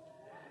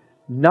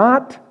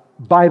 not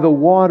by the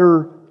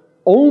water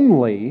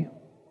only,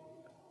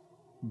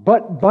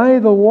 but by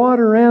the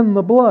water and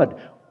the blood.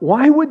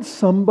 Why would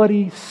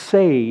somebody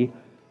say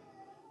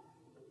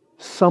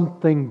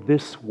something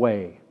this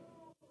way?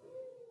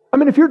 I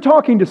mean, if you're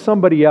talking to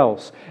somebody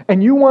else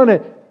and you want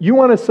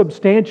to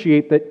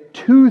substantiate that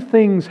two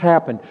things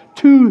happened,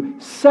 two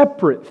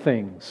separate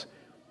things,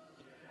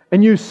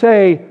 and you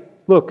say,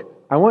 "Look,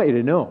 I want you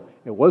to know,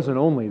 it wasn't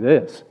only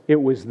this,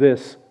 it was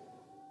this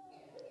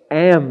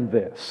and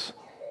this."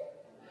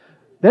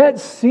 That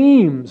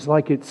seems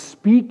like it's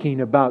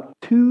speaking about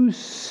two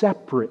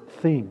separate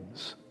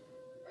things.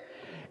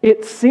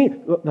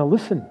 Now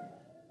listen,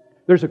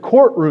 there's a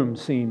courtroom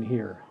scene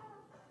here.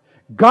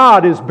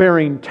 God is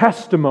bearing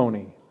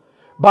testimony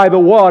by the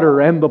water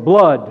and the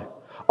blood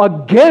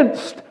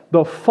against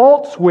the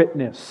false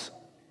witness.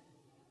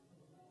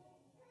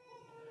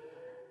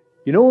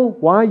 You know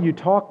why you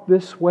talk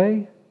this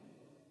way?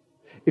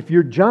 If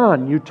you're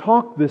John, you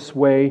talk this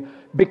way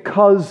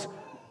because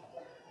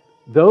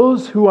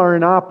those who are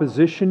in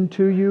opposition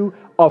to you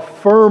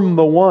affirm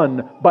the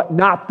one but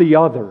not the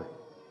other.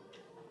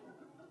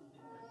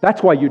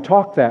 That's why you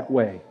talk that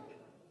way.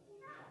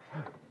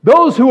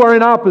 Those who are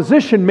in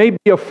opposition may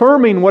be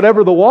affirming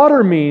whatever the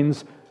water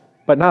means,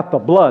 but not the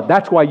blood.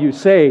 That's why you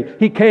say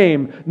He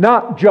came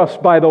not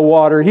just by the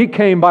water, He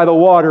came by the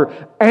water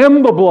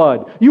and the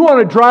blood. You want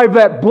to drive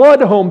that blood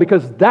home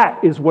because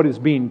that is what is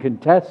being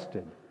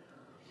contested.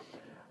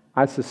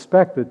 I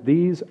suspect that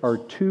these are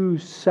two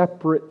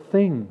separate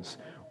things.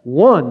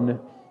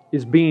 One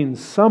is being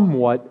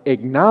somewhat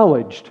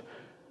acknowledged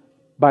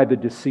by the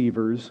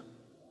deceivers.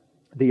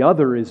 The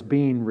other is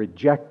being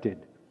rejected.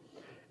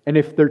 And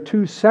if they're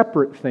two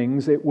separate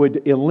things, it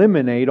would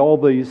eliminate all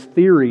these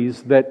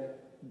theories that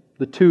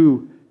the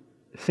two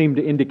seem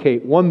to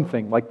indicate one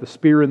thing, like the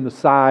spear in the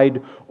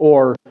side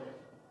or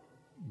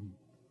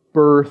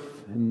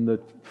birth and the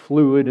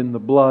fluid in the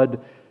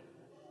blood.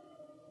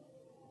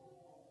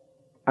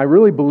 I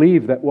really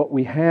believe that what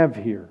we have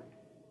here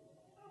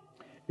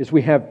is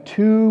we have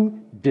two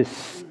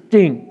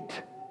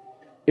distinct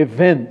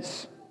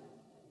events.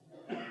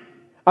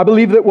 I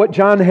believe that what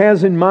John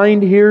has in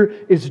mind here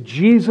is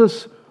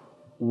Jesus'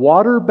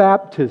 water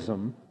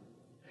baptism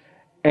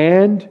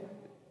and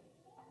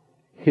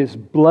His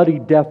bloody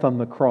death on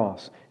the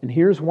cross. And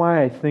here's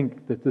why I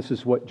think that this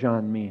is what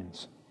John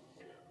means.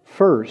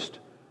 First,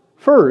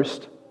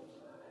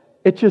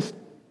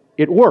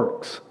 it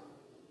works.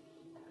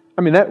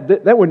 I mean,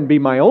 that wouldn't be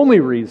my only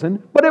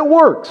reason, but it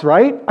works,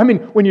 right? I mean,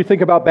 when you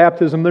think about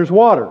baptism, there's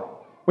water.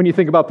 When you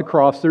think about the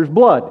cross, there's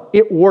blood.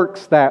 It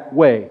works that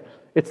way.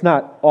 It's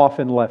not off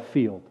in left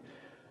field.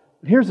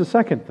 Here's the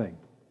second thing.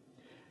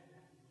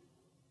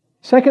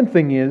 Second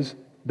thing is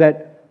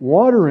that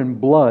water and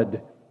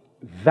blood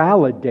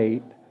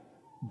validate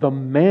the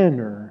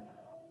manner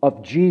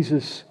of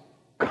Jesus'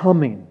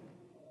 coming.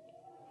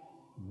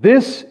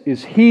 This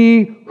is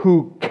He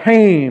who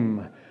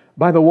came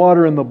by the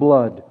water and the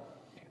blood.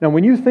 Now,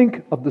 when you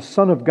think of the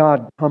Son of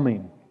God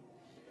coming,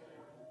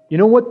 you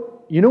know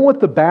what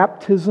the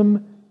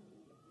baptism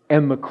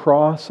and the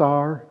cross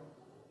are?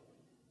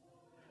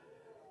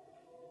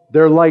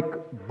 They're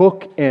like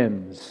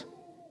bookends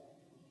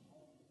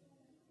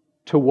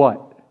to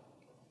what?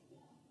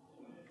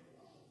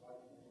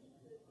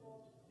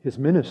 His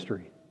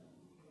ministry.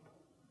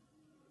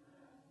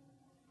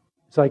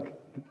 It's like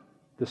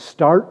the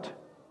start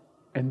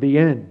and the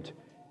end.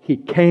 He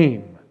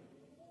came.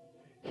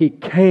 He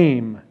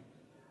came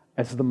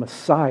as the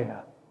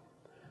Messiah.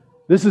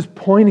 This is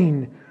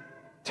pointing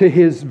to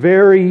His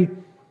very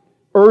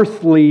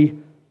earthly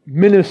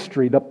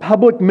ministry, the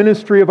public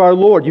ministry of our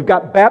Lord. You've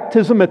got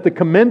baptism at the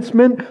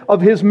commencement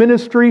of His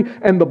ministry,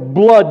 and the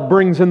blood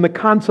brings in the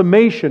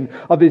consummation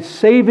of His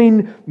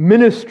saving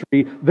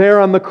ministry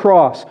there on the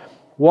cross.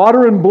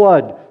 Water and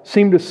blood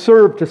seem to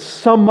serve to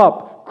sum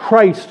up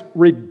Christ's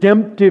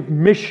redemptive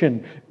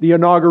mission, the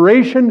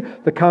inauguration,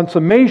 the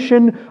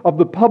consummation of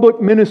the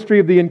public ministry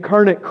of the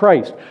incarnate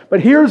Christ. But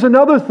here's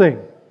another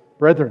thing,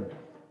 brethren,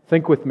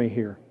 think with me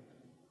here.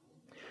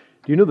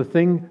 Do you know the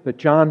thing that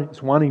John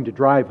is wanting to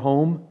drive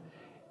home?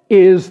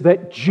 Is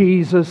that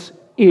Jesus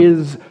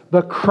is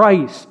the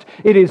Christ.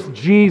 It is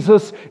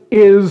Jesus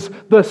is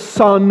the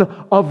Son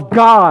of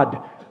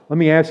God. Let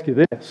me ask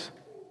you this.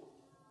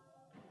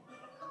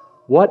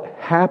 What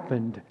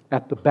happened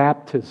at the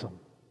baptism?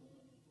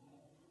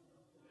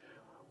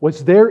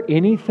 Was there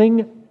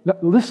anything...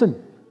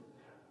 Listen,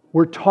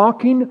 we're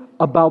talking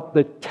about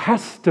the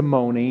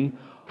testimony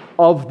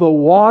of the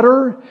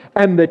water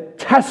and the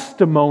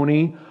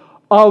testimony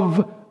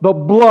of the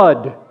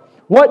blood.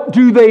 What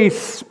do they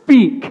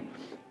speak?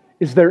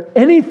 Is there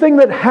anything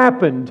that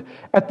happened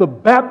at the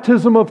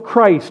baptism of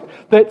Christ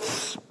that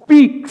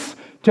speaks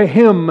to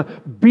Him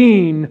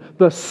being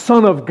the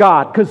Son of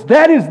God? Because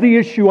that is the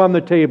issue on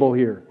the table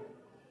here.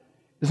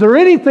 Is there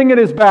anything at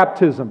His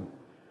baptism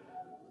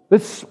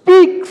that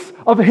speaks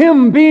of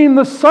Him being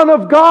the Son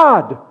of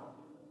God?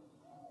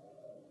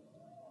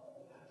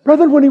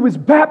 Brethren, when He was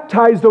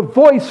baptized, a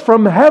voice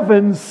from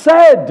heaven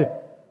said...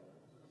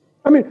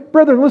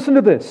 brethren, listen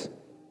to this.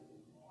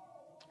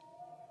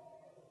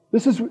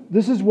 This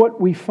is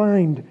what we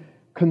find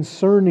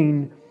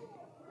concerning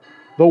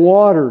the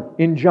water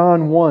in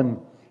John 1.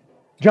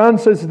 John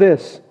says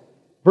this,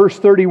 verse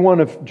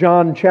 31 of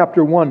John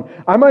chapter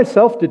 1, I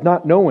myself did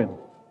not know Him,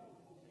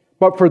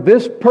 but for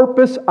this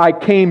purpose I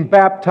came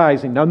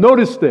baptizing. Now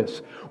notice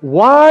this.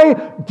 Why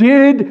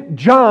did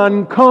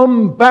John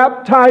come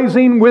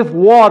baptizing with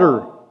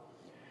water?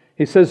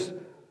 He says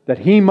that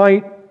He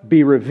might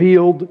be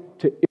revealed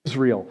to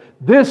Israel.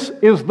 This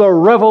is the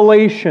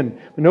revelation.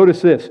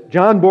 Notice this.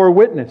 John bore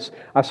witness.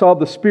 I saw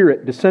the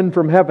Spirit descend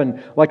from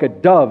heaven like a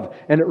dove,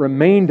 and it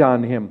remained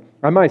on Him.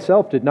 I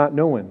myself did not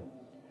know Him.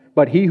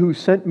 But He who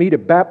sent me to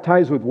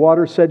baptize with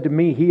water said to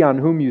me, He on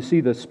whom you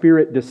see the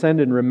Spirit descend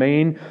and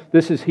remain,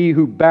 this is He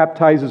who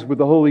baptizes with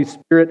the Holy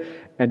Spirit.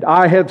 And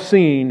I have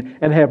seen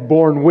and have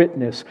borne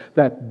witness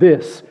that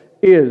this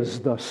is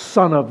the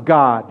Son of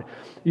God.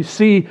 You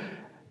see,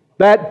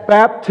 that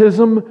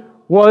baptism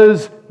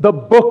was the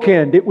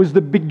bookend. It was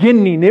the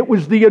beginning. It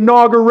was the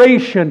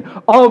inauguration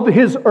of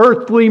His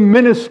earthly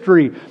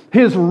ministry,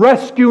 His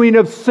rescuing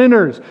of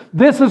sinners.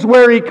 This is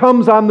where He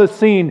comes on the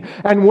scene.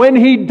 And when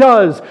He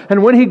does,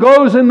 and when He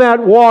goes in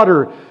that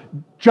water,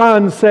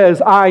 John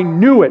says, I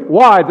knew it.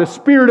 Why? The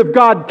Spirit of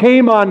God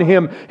came on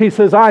Him. He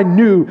says, I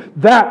knew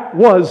that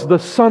was the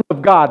Son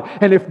of God.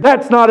 And if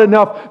that's not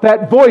enough,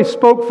 that voice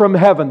spoke from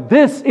heaven.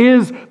 This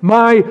is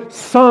my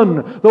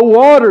Son. The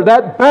water,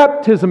 that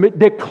baptism, it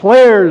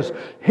declares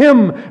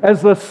Him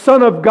as the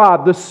Son of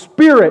God. The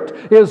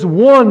Spirit is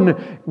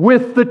one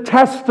with the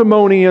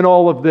testimony in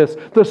all of this.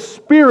 The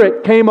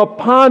Spirit came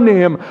upon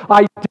Him,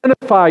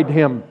 identified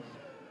Him.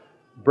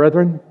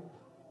 Brethren,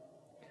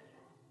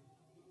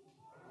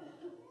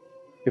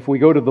 if we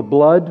go to the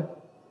blood,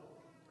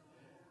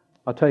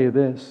 I'll tell you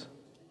this.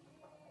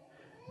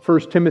 1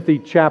 Timothy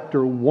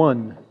chapter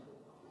 1.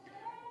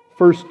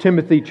 1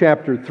 Timothy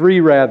chapter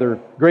 3, rather.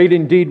 Great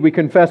indeed, we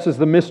confess, is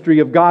the mystery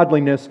of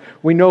godliness.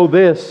 We know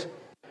this,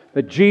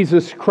 that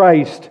Jesus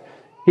Christ,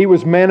 He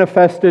was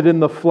manifested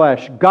in the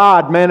flesh.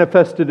 God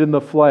manifested in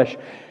the flesh.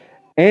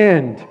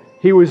 And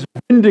He was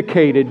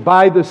vindicated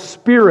by the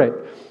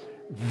Spirit.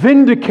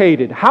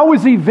 Vindicated. How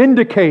was He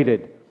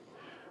vindicated?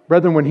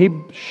 Brethren, when He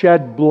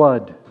shed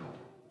blood,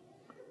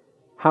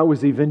 how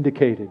was He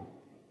vindicated?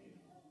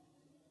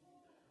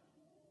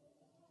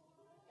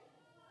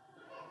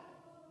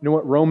 You know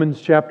what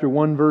Romans chapter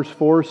 1 verse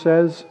 4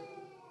 says?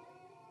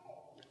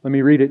 Let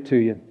me read it to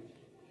you.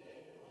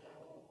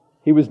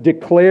 He was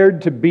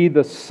declared to be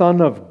the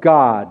Son of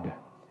God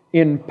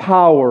in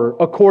power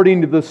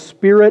according to the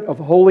Spirit of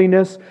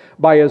holiness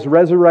by His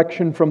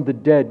resurrection from the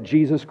dead,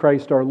 Jesus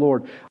Christ our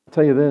Lord. I'll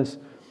tell you this,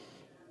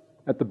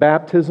 at the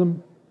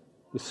baptism,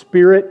 the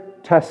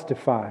Spirit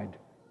testified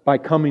by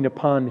coming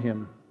upon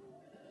Him.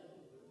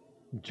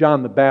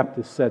 John the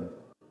Baptist said,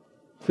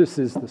 "This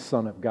is the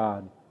Son of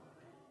God."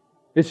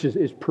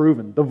 It's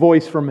proven. The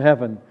voice from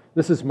heaven.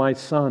 This is my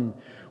Son.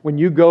 When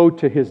you go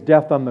to His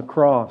death on the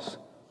cross,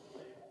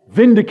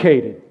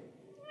 vindicated,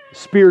 the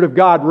Spirit of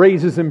God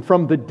raises Him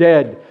from the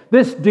dead.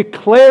 This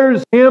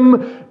declares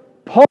Him,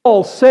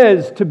 Paul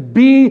says, to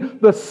be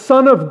the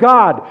Son of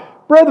God.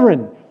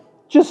 Brethren,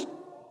 just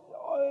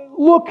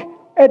look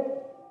at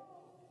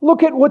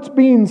what's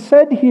being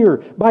said here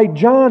by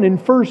John in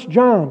 1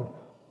 John.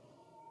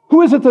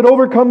 Who is it that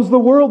overcomes the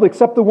world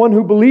except the one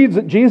who believes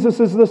that Jesus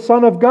is the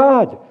Son of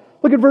God?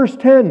 Look at verse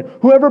 10.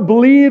 Whoever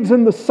believes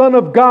in the Son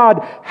of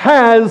God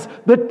has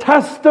the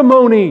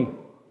testimony.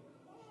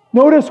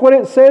 Notice what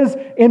it says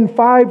in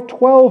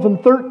 5:12 and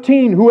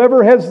 13.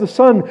 Whoever has the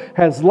Son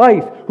has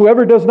life.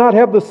 Whoever does not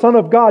have the Son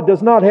of God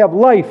does not have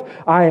life.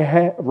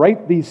 I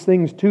write these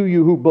things to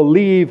you who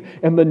believe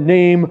in the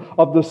name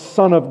of the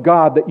Son of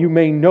God, that you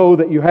may know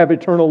that you have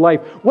eternal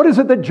life. What is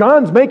it that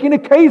John's making a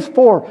case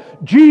for?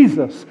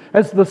 Jesus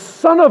as the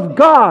Son of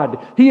God.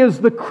 He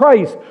is the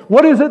Christ.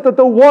 What is it that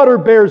the water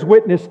bears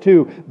witness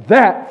to?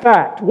 That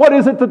fact. What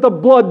is it that the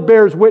blood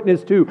bears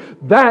witness to?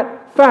 That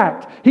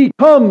fact. He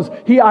comes,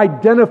 He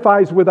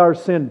identifies with our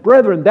sin.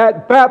 Brethren,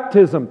 that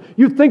baptism,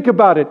 you think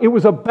about it, it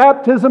was a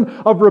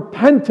baptism of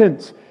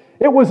repentance.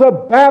 It was a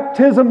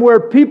baptism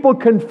where people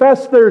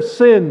confess their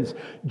sins.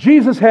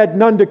 Jesus had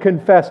none to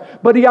confess,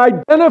 but He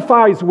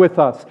identifies with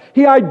us.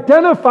 He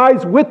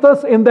identifies with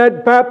us in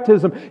that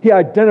baptism. He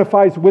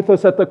identifies with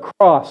us at the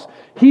cross.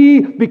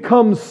 He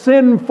becomes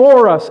sin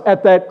for us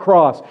at that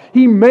cross.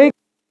 He makes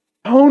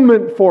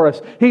atonement for us.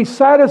 He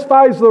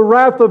satisfies the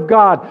wrath of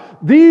God.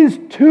 These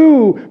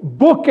two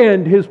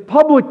bookend His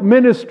public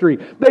ministry.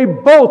 They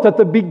both, at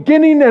the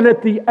beginning and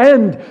at the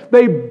end,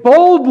 they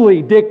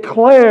boldly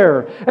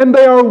declare, and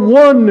they are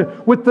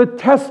one with the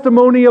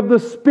testimony of the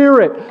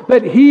Spirit,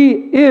 that He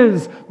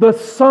is the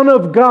Son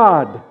of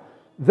God.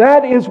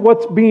 That is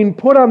what's being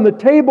put on the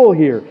table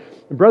here.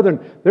 And brethren,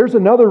 there's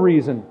another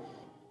reason.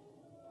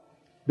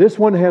 This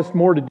one has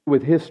more to do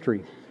with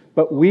history.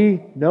 But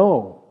we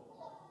know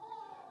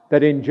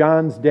that in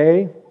John's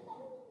day,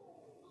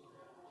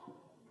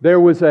 there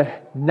was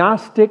a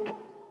Gnostic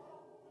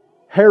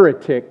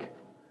heretic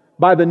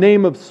by the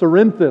name of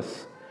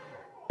Cerinthus,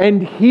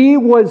 and he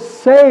was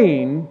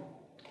saying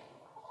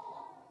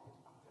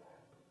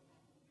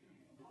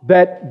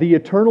that the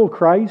eternal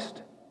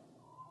Christ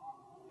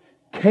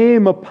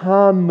came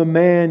upon the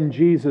man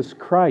Jesus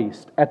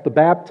Christ at the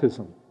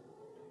baptism.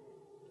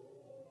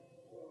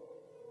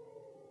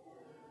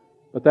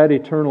 But that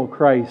eternal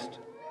Christ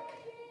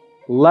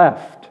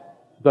left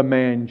the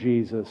man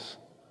Jesus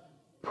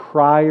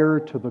prior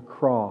to the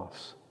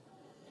cross.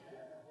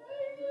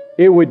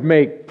 It would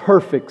make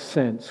perfect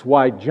sense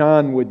why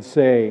John would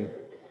say,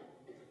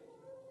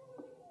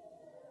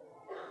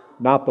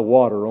 not the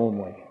water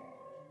only,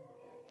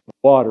 the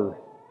water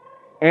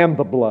and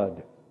the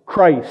blood.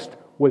 Christ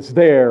was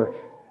there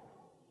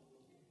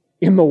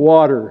in the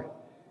water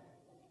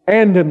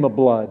and in the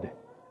blood,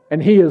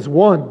 and He is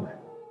one.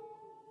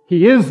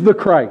 He is the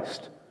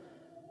Christ.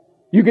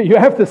 You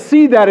have to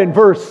see that in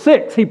verse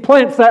 6. He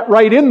plants that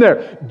right in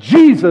there.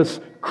 Jesus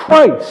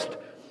Christ.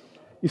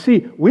 You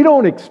see, we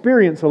don't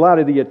experience a lot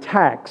of the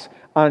attacks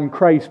on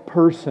Christ's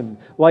person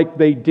like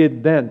they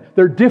did then.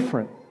 They're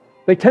different.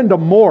 They tend to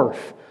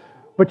morph.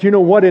 But you know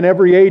what? In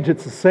every age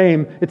it's the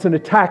same. It's an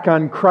attack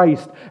on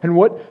Christ. And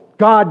what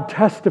God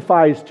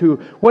testifies to,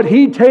 what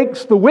He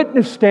takes the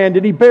witness stand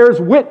and He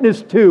bears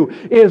witness to,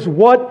 is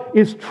what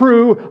is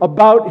true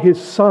about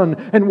His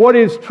Son and what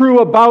is true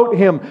about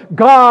Him.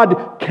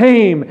 God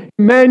came,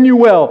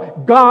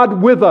 Emmanuel, God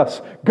with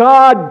us.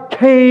 God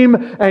came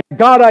and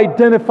God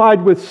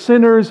identified with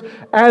sinners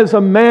as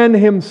a man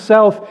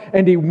Himself,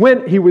 and He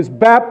went, He was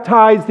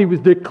baptized, He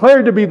was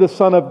declared to be the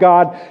Son of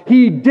God.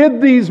 He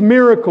did these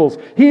miracles.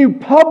 He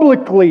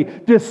publicly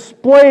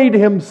displayed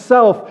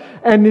Himself,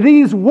 and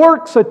these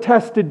works attest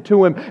attested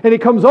to him. And he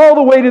comes all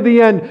the way to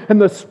the end,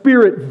 and the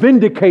Spirit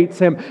vindicates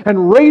him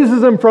and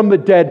raises him from the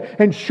dead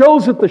and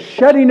shows that the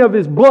shedding of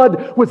his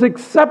blood was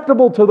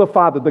acceptable to the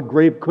Father. The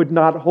grave could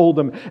not hold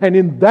him. And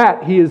in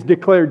that he is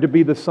declared to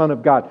be the Son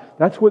of God.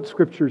 That's what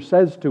Scripture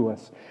says to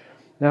us.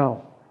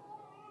 Now,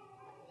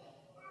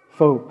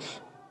 folks,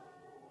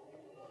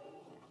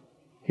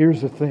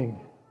 here's the thing.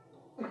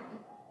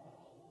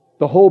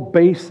 The whole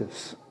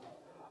basis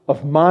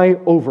of my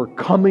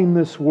overcoming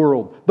this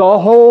world, the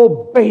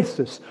whole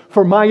basis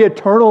for my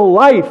eternal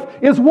life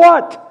is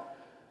what?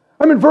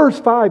 I mean, verse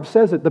 5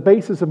 says it. The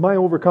basis of my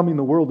overcoming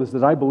the world is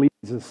that I believe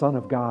He's the Son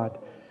of God.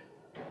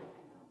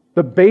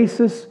 The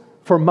basis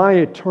for my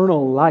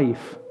eternal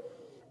life,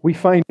 we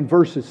find in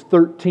verses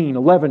 13,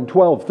 11,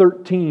 12,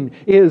 13,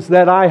 is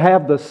that I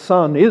have the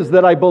Son, is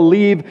that I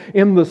believe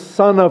in the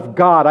Son of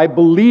God. I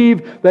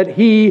believe that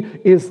He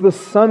is the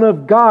Son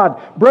of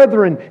God.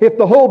 Brethren, if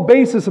the whole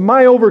basis of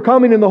my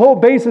overcoming and the whole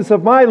basis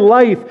of my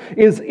life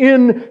is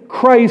in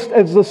Christ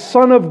as the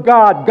Son of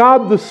God,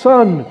 God the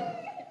Son,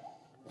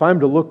 if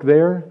I'm to look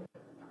there,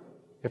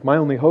 if my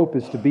only hope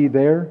is to be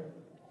there,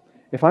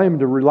 if I am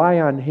to rely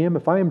on Him,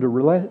 if I am to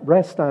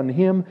rest on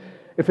Him,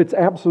 if it's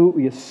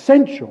absolutely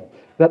essential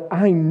that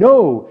I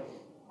know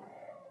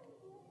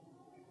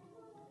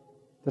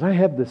that I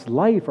have this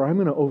life or I'm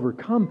going to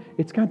overcome,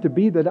 it's got to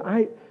be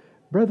that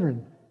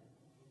brethren,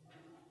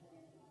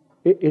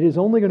 it is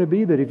only going to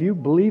be that if you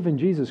believe in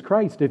Jesus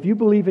Christ, if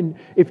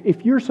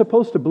you're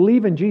supposed to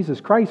believe in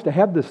Jesus Christ to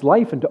have this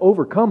life and to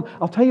overcome,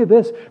 I'll tell you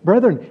this,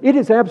 brethren, it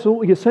is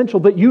absolutely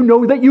essential that you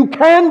know that you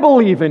can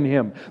believe in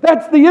Him.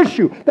 That's the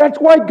issue. That's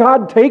why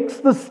God takes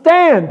the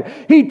stand.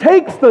 He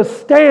takes the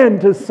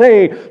stand to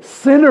say,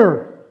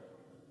 sinner,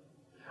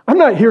 I'm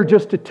not here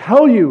just to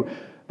tell you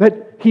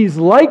that He's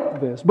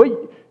like this, but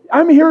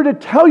I'm here to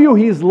tell you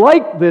He's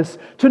like this,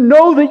 to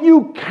know that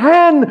you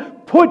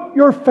can put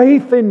your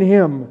faith in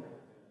Him.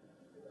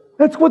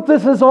 That's what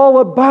this is all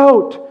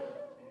about.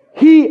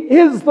 He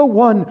is the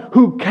one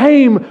who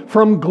came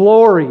from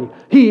glory.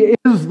 He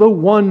is the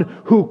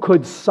one who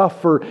could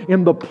suffer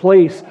in the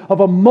place of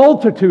a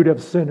multitude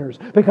of sinners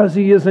because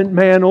He isn't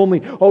man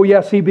only. Oh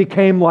yes, He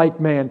became like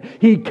man.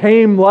 He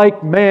came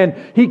like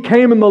man. He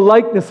came in the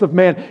likeness of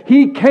man.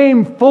 He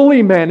came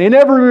fully man, in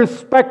every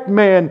respect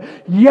man.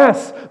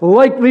 Yes,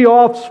 like the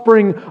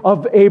offspring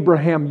of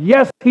Abraham.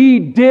 Yes, He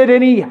did,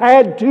 and He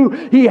had to.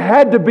 He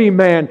had to be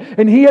man,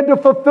 and He had to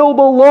fulfill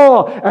the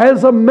law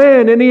as a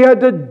man, and He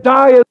had to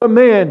die as a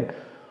man.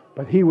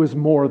 But He was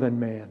more than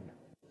man.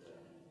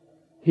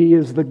 He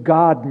is the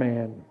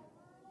God-man.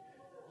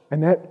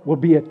 And that will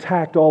be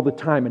attacked all the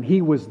time. And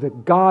He was the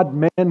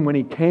God-man when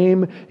He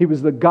came. He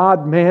was the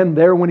God-man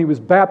there when He was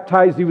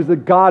baptized. He was the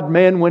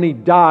God-man when He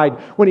died.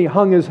 When He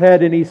hung His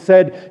head and He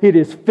said, "It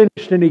is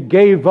finished," and He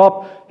gave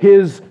up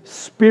His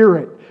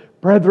spirit.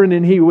 Brethren,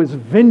 and He was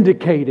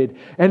vindicated.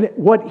 And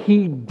what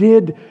He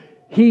did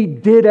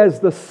as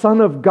the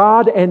Son of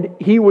God, and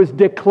He was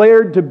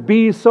declared to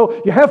be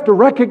so. You have to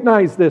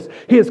recognize this.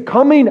 His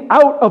coming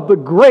out of the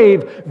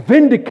grave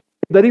vindicated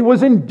that He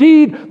was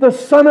indeed the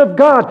Son of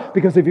God.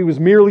 Because if He was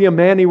merely a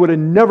man, He would have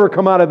never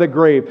come out of the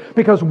grave.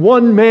 Because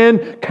one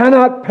man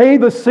cannot pay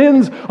the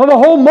sins of the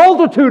whole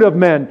multitude of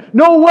men.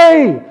 No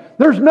way!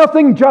 There's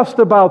nothing just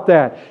about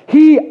that.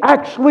 He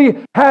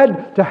actually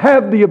had to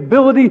have the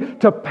ability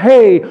to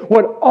pay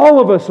what all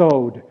of us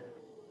owed.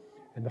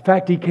 And the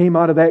fact He came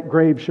out of that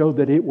grave showed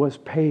that it was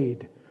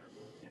paid.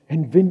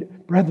 And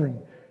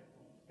brethren,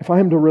 if I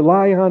am to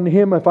rely on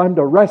Him, if I'm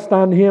to rest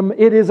on Him,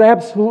 it is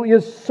absolutely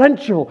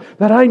essential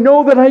that I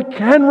know that I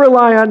can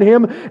rely on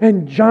Him.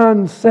 And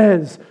John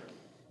says,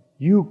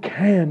 you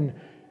can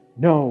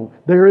know.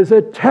 There is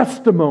a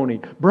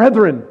testimony.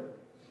 Brethren,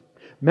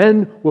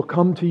 men will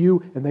come to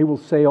you and they will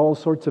say all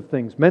sorts of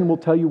things. Men will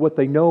tell you what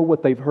they know,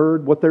 what they've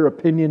heard, what their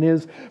opinion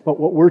is. But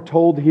what we're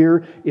told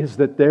here is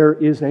that there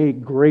is a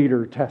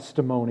greater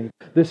testimony.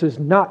 This is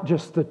not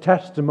just the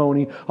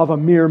testimony of a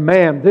mere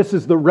man. This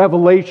is the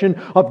revelation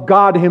of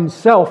God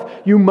Himself.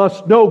 You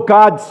must know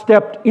God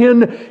stepped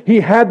in. He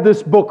had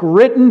this book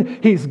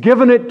written. He's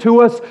given it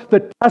to us.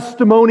 The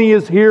testimony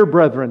is here,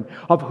 brethren,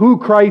 of who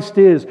Christ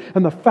is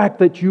and the fact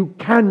that you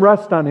can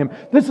rest on Him.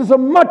 This is a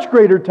much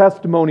greater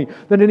testimony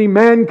than any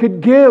man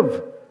could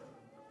give.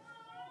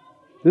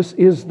 This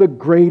is the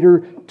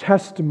greater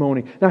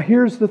testimony. Now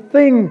here's the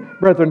thing,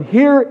 brethren.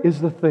 Here is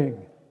the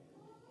thing.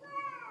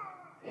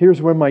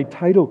 Here's where my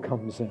title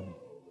comes in.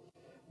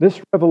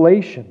 This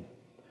revelation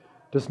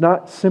does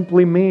not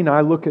simply mean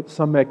I look at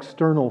some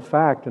external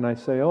fact and I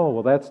say, oh,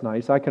 well, that's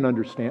nice. I can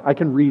understand. I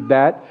can read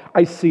that.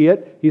 I see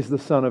it. He's the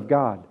Son of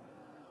God.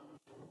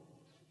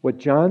 What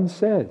John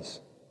says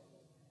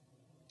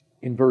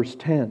in verse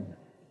 10,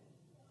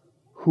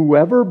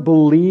 whoever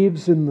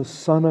believes in the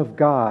Son of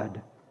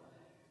God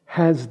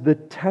has the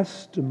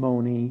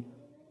testimony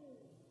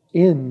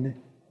in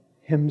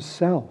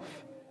himself.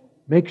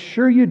 Make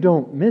sure you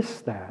don't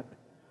miss that.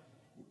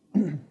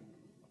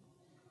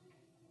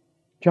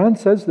 John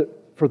says that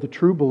for the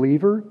true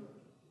believer,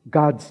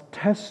 God's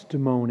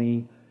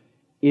testimony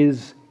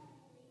is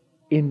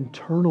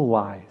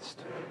internalized.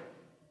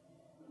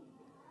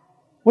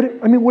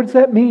 What does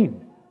that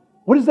mean?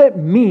 What does that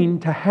mean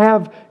to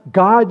have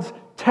God's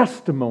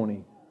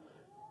testimony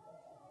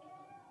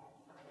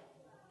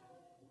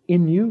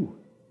in you?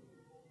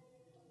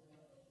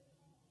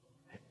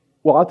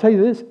 Well, I'll tell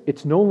you this,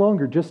 it's no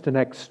longer just an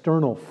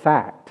external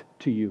fact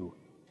to you.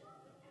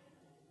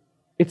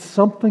 It's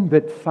something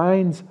that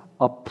finds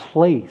a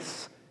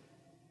place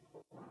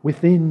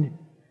within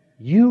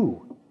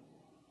you.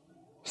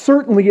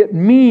 Certainly it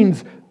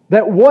means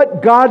that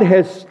what God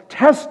has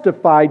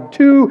testified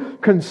to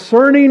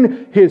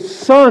concerning His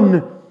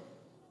Son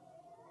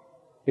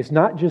is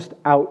not just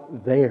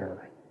out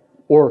there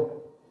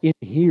or in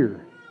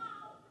here.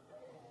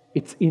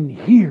 It's in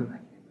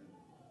here.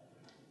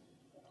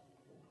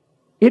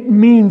 It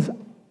means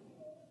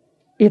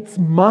it's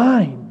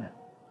mine.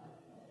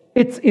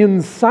 It's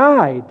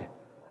inside.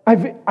 I've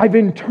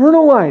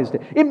internalized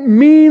it. It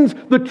means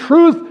the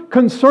truth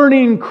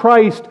concerning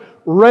Christ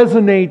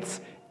resonates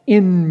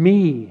in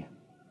me.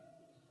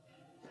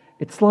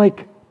 It's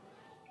like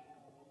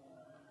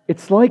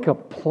a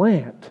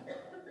plant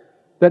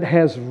that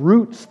has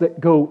roots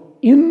that go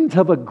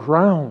into the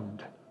ground.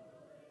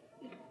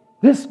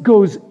 This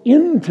goes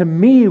into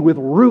me with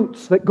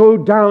roots that go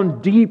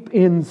down deep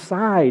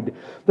inside.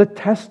 The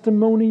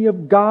testimony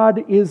of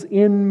God is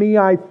in me.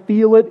 I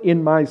feel it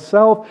in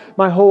myself.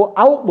 My whole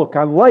outlook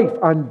on life,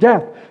 on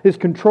death, is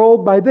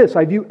controlled by this.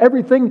 I view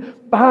everything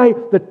by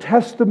the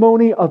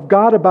testimony of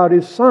God about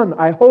His Son.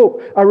 I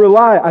hope, I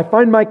rely, I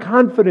find my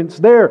confidence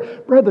there.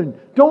 Brethren,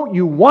 don't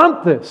you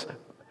want this?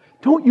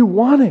 Don't you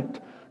want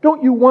it?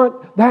 Don't you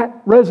want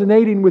that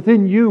resonating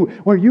within you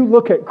where you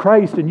look at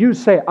Christ and you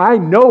say, I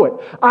know it.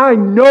 I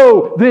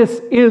know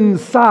this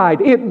inside.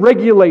 It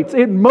regulates,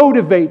 it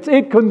motivates,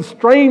 it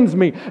constrains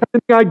me.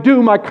 Everything I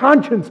do, my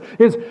conscience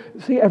is,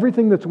 see,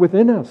 everything that's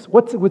within us.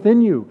 What's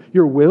within you?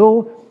 Your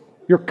will,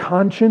 your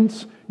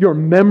conscience, your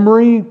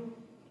memory,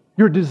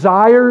 your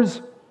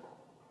desires.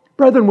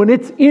 Brethren, when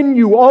it's in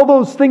you, all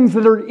those things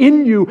that are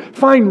in you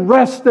find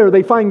rest there.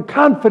 They find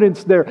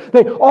confidence there.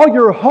 All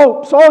your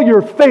hopes, all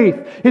your faith,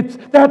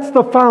 that's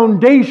the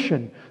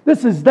foundation.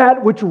 This is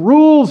that which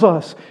rules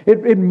us.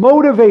 It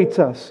motivates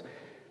us.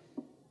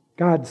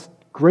 God's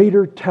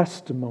greater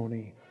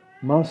testimony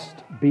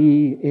must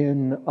be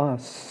in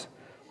us.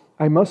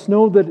 I must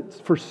know that it's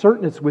for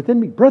certain it's within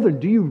me. Brethren,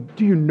 do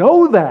you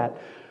know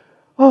that?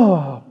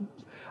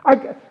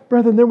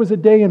 Brethren, there was a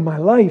day in my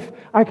life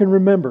I can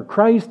remember.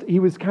 Christ,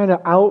 He was kind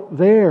of out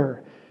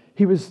there.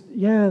 He was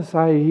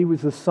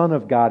the Son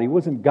of God. He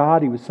wasn't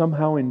God. He was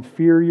somehow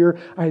inferior.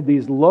 I had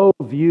these low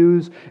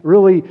views.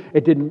 Really,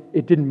 it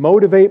didn't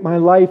motivate my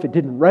life. It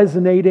didn't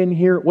resonate in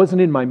here. It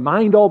wasn't in my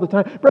mind all the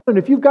time. Brethren,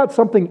 if you've got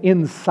something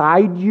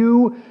inside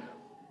you,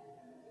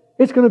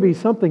 it's going to be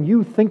something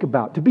you think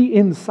about. To be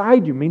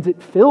inside you means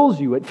it fills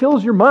you. It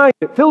fills your mind.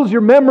 It fills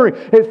your memory.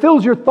 It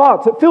fills your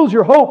thoughts. It fills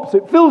your hopes.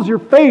 It fills your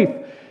faith.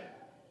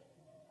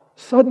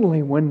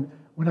 Suddenly, when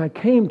I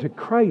came to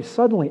Christ,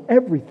 suddenly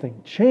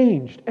everything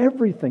changed.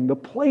 Everything, the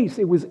place,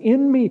 it was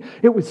in me.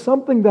 It was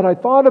something that I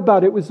thought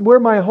about. It was where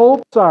my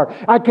hopes are.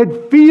 I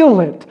could feel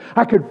it.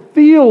 I could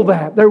feel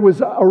that. There was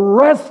a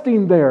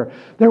resting there.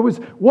 There was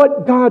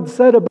what God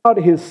said about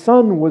His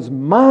Son was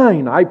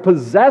mine. I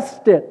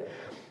possessed it.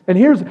 And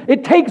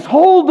it takes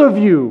hold of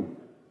you.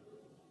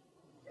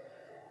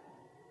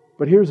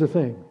 But here's the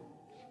thing.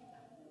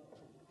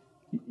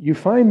 You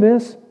find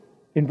this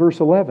in verse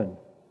 11.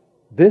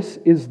 This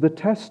is the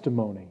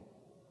testimony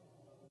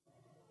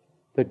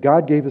that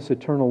God gave us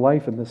eternal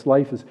life, and this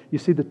life is, you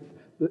see,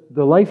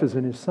 the life is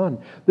in His Son.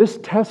 This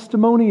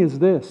testimony is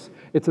this.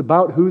 It's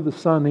about who the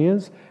Son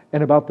is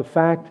and about the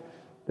fact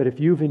that if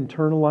you've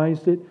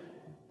internalized it,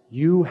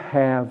 you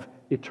have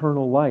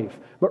eternal life.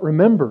 But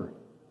remember,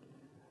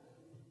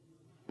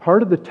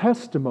 part of the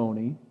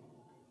testimony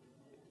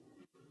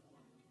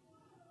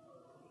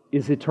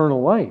is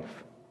eternal life.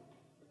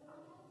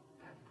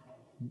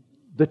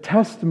 The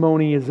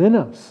testimony is in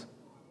us.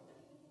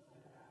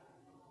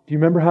 Do you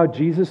remember how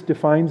Jesus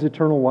defines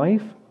eternal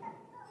life?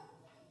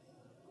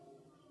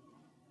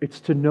 It's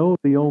to know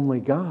the only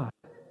God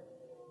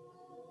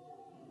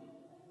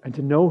and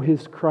to know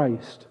His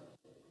Christ.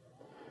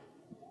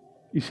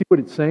 You see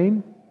what it's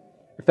saying?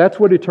 If that's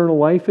what eternal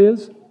life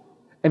is,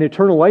 and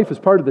eternal life is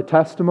part of the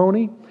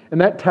testimony,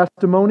 and that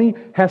testimony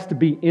has to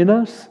be in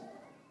us,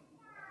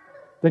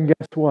 then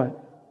guess what?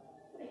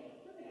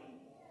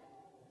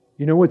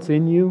 You know what's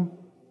in you?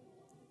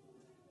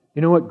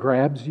 You know what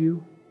grabs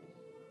you?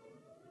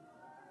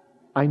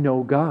 I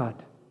know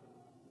God.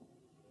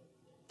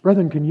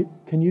 Brethren,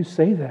 can you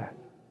say that?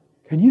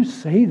 Can you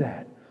say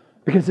that?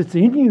 Because it's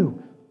in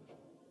you.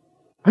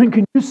 I mean,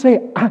 can you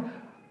say,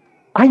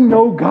 I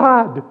know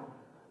God.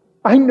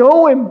 I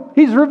know Him.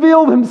 He's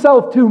revealed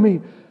Himself to me.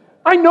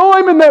 I know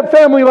I'm in that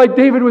family like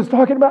David was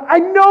talking about. I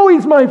know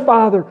He's my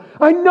Father.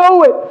 I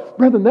know it.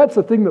 Brethren, that's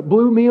the thing that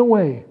blew me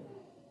away.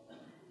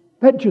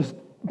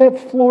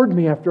 That floored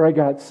me after I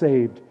got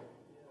saved.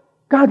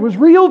 God was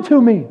real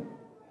to me.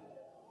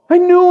 I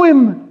knew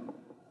Him.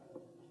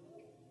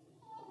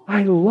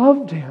 I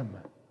loved Him.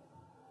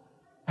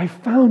 I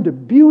found a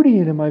beauty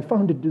in Him. I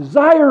found a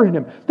desire in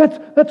Him.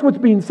 That's what's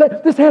being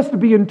said. This has to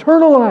be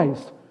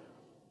internalized.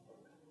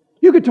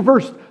 You get to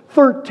verse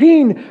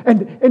 13,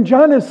 and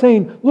John is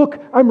saying,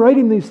 look, I'm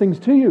writing these things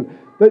to you,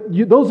 that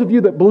those of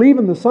you that believe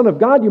in the Son of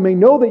God, you may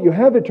know that you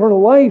have eternal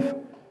life.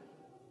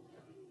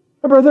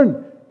 My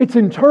brethren, it's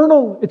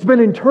internal. It's been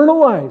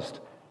internalized.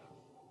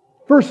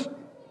 Verse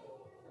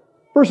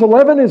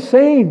 11 is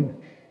saying,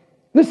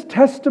 this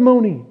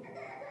testimony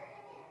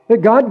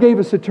that God gave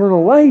us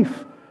eternal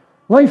life,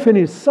 life in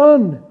His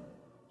Son,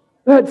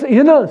 that's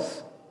in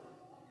us.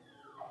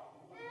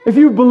 If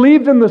you've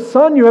believed in the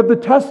Son, you have the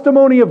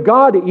testimony of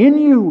God in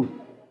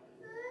you.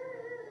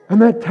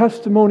 And that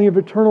testimony of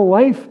eternal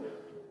life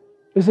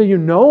is that you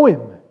know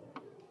Him.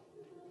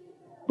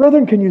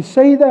 Brethren, can you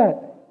say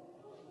that?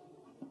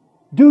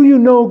 Do you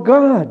know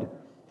God?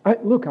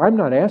 Look, I'm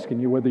not asking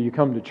you whether you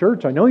come to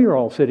church. I know you're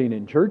all sitting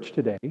in church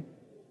today.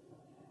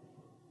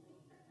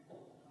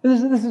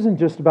 This isn't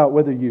just about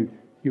whether you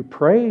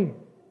pray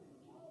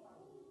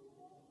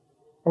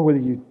or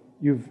whether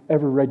you've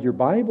ever read your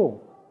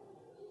Bible.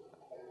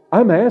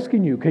 I'm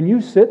asking you, can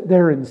you sit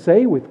there and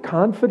say with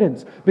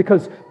confidence,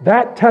 because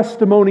that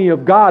testimony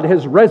of God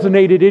has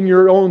resonated in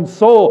your own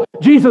soul,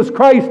 Jesus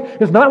Christ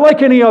is not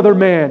like any other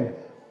man.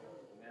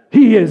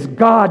 He is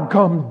God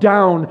come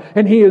down,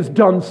 and He has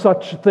done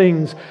such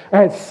things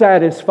as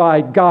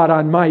satisfied God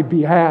on my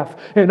behalf.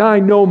 And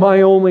I know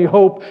my only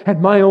hope and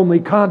my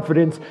only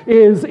confidence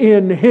is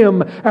in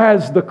Him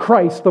as the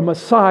Christ, the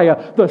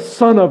Messiah, the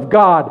Son of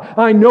God.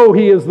 I know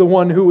He is the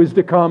one who is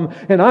to come,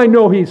 and I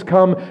know He's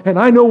come, and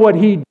I know what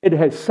He did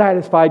has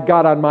satisfied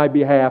God on my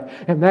behalf.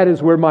 And that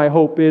is where my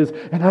hope is.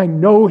 And I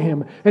know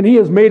Him, and He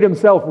has made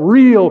Himself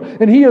real,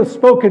 and He has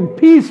spoken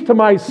peace to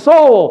my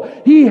soul.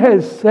 He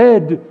has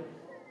said,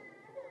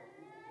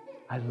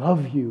 I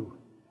love you,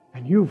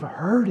 and you've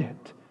heard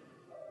it.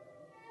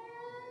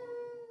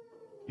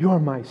 You are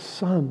my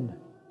Son.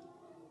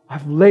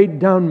 I've laid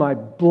down my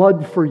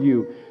blood for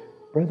you.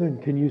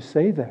 Brethren, can you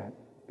say that?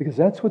 Because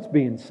that's what's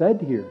being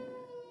said here.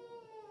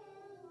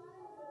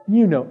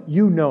 You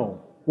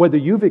know, whether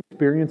you've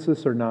experienced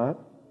this or not,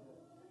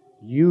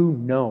 you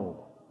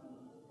know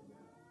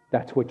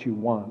that's what you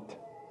want.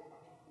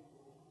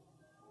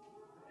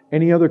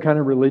 Any other kind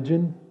of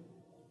religion,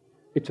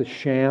 it's a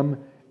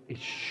sham, it's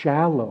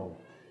shallow.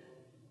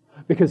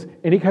 Because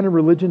any kind of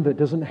religion that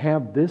doesn't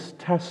have this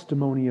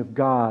testimony of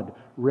God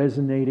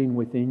resonating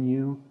within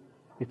you,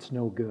 it's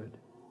no good.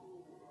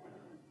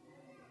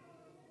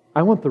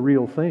 I want the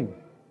real thing.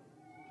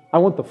 I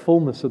want the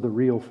fullness of the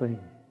real thing.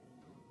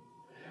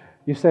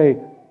 You say,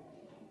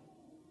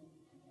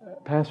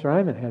 Pastor, I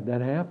haven't had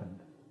that happen.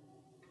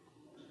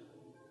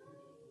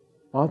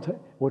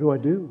 What do I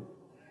do?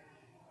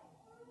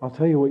 I'll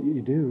tell you what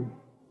you do.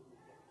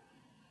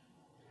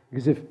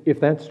 Because if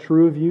that's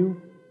true of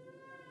you,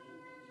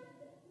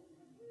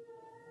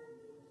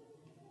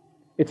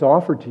 it's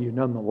offered to you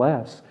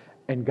nonetheless.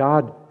 And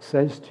God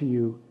says to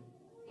you,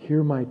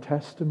 hear my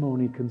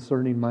testimony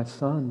concerning my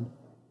Son.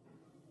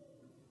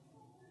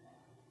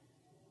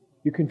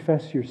 You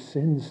confess your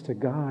sins to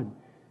God.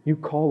 You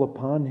call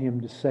upon Him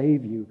to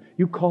save you.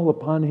 You call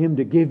upon Him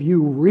to give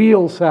you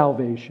real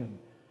salvation,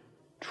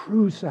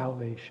 true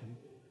salvation,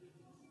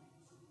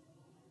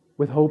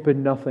 with hope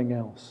in nothing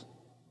else.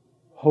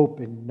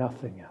 Hope in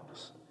nothing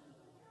else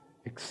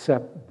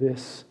except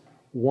this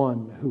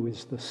one who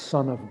is the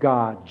Son of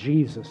God,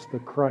 Jesus the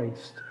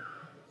Christ.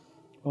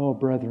 Oh,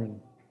 brethren,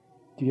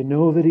 do you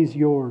know that He's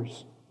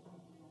yours?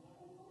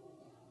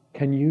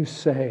 Can you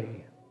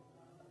say,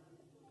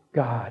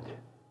 God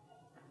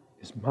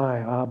is my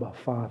Abba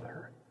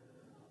Father?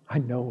 I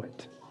know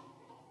it.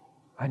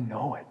 I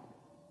know it.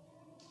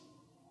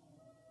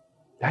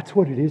 That's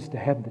what it is to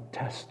have the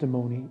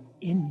testimony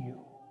in you.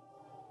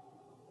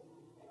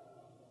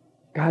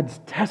 God's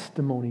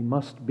testimony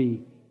must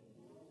be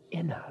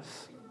in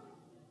us.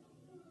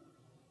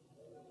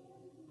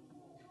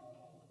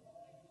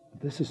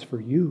 This is for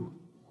you.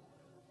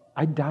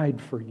 I died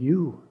for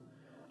you.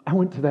 I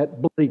went to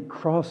that bloody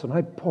cross and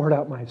I poured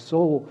out my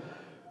soul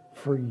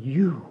for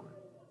you,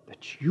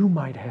 that you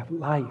might have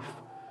life,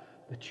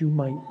 that you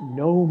might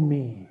know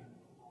me.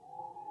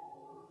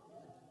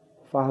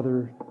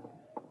 Father,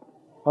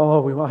 I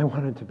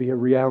want it to be a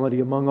reality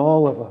among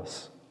all of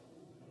us.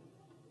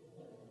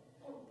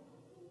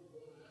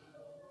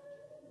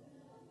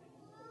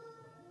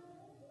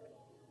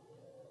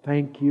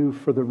 Thank you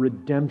for the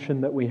redemption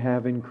that we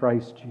have in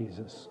Christ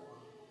Jesus.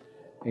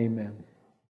 Amen.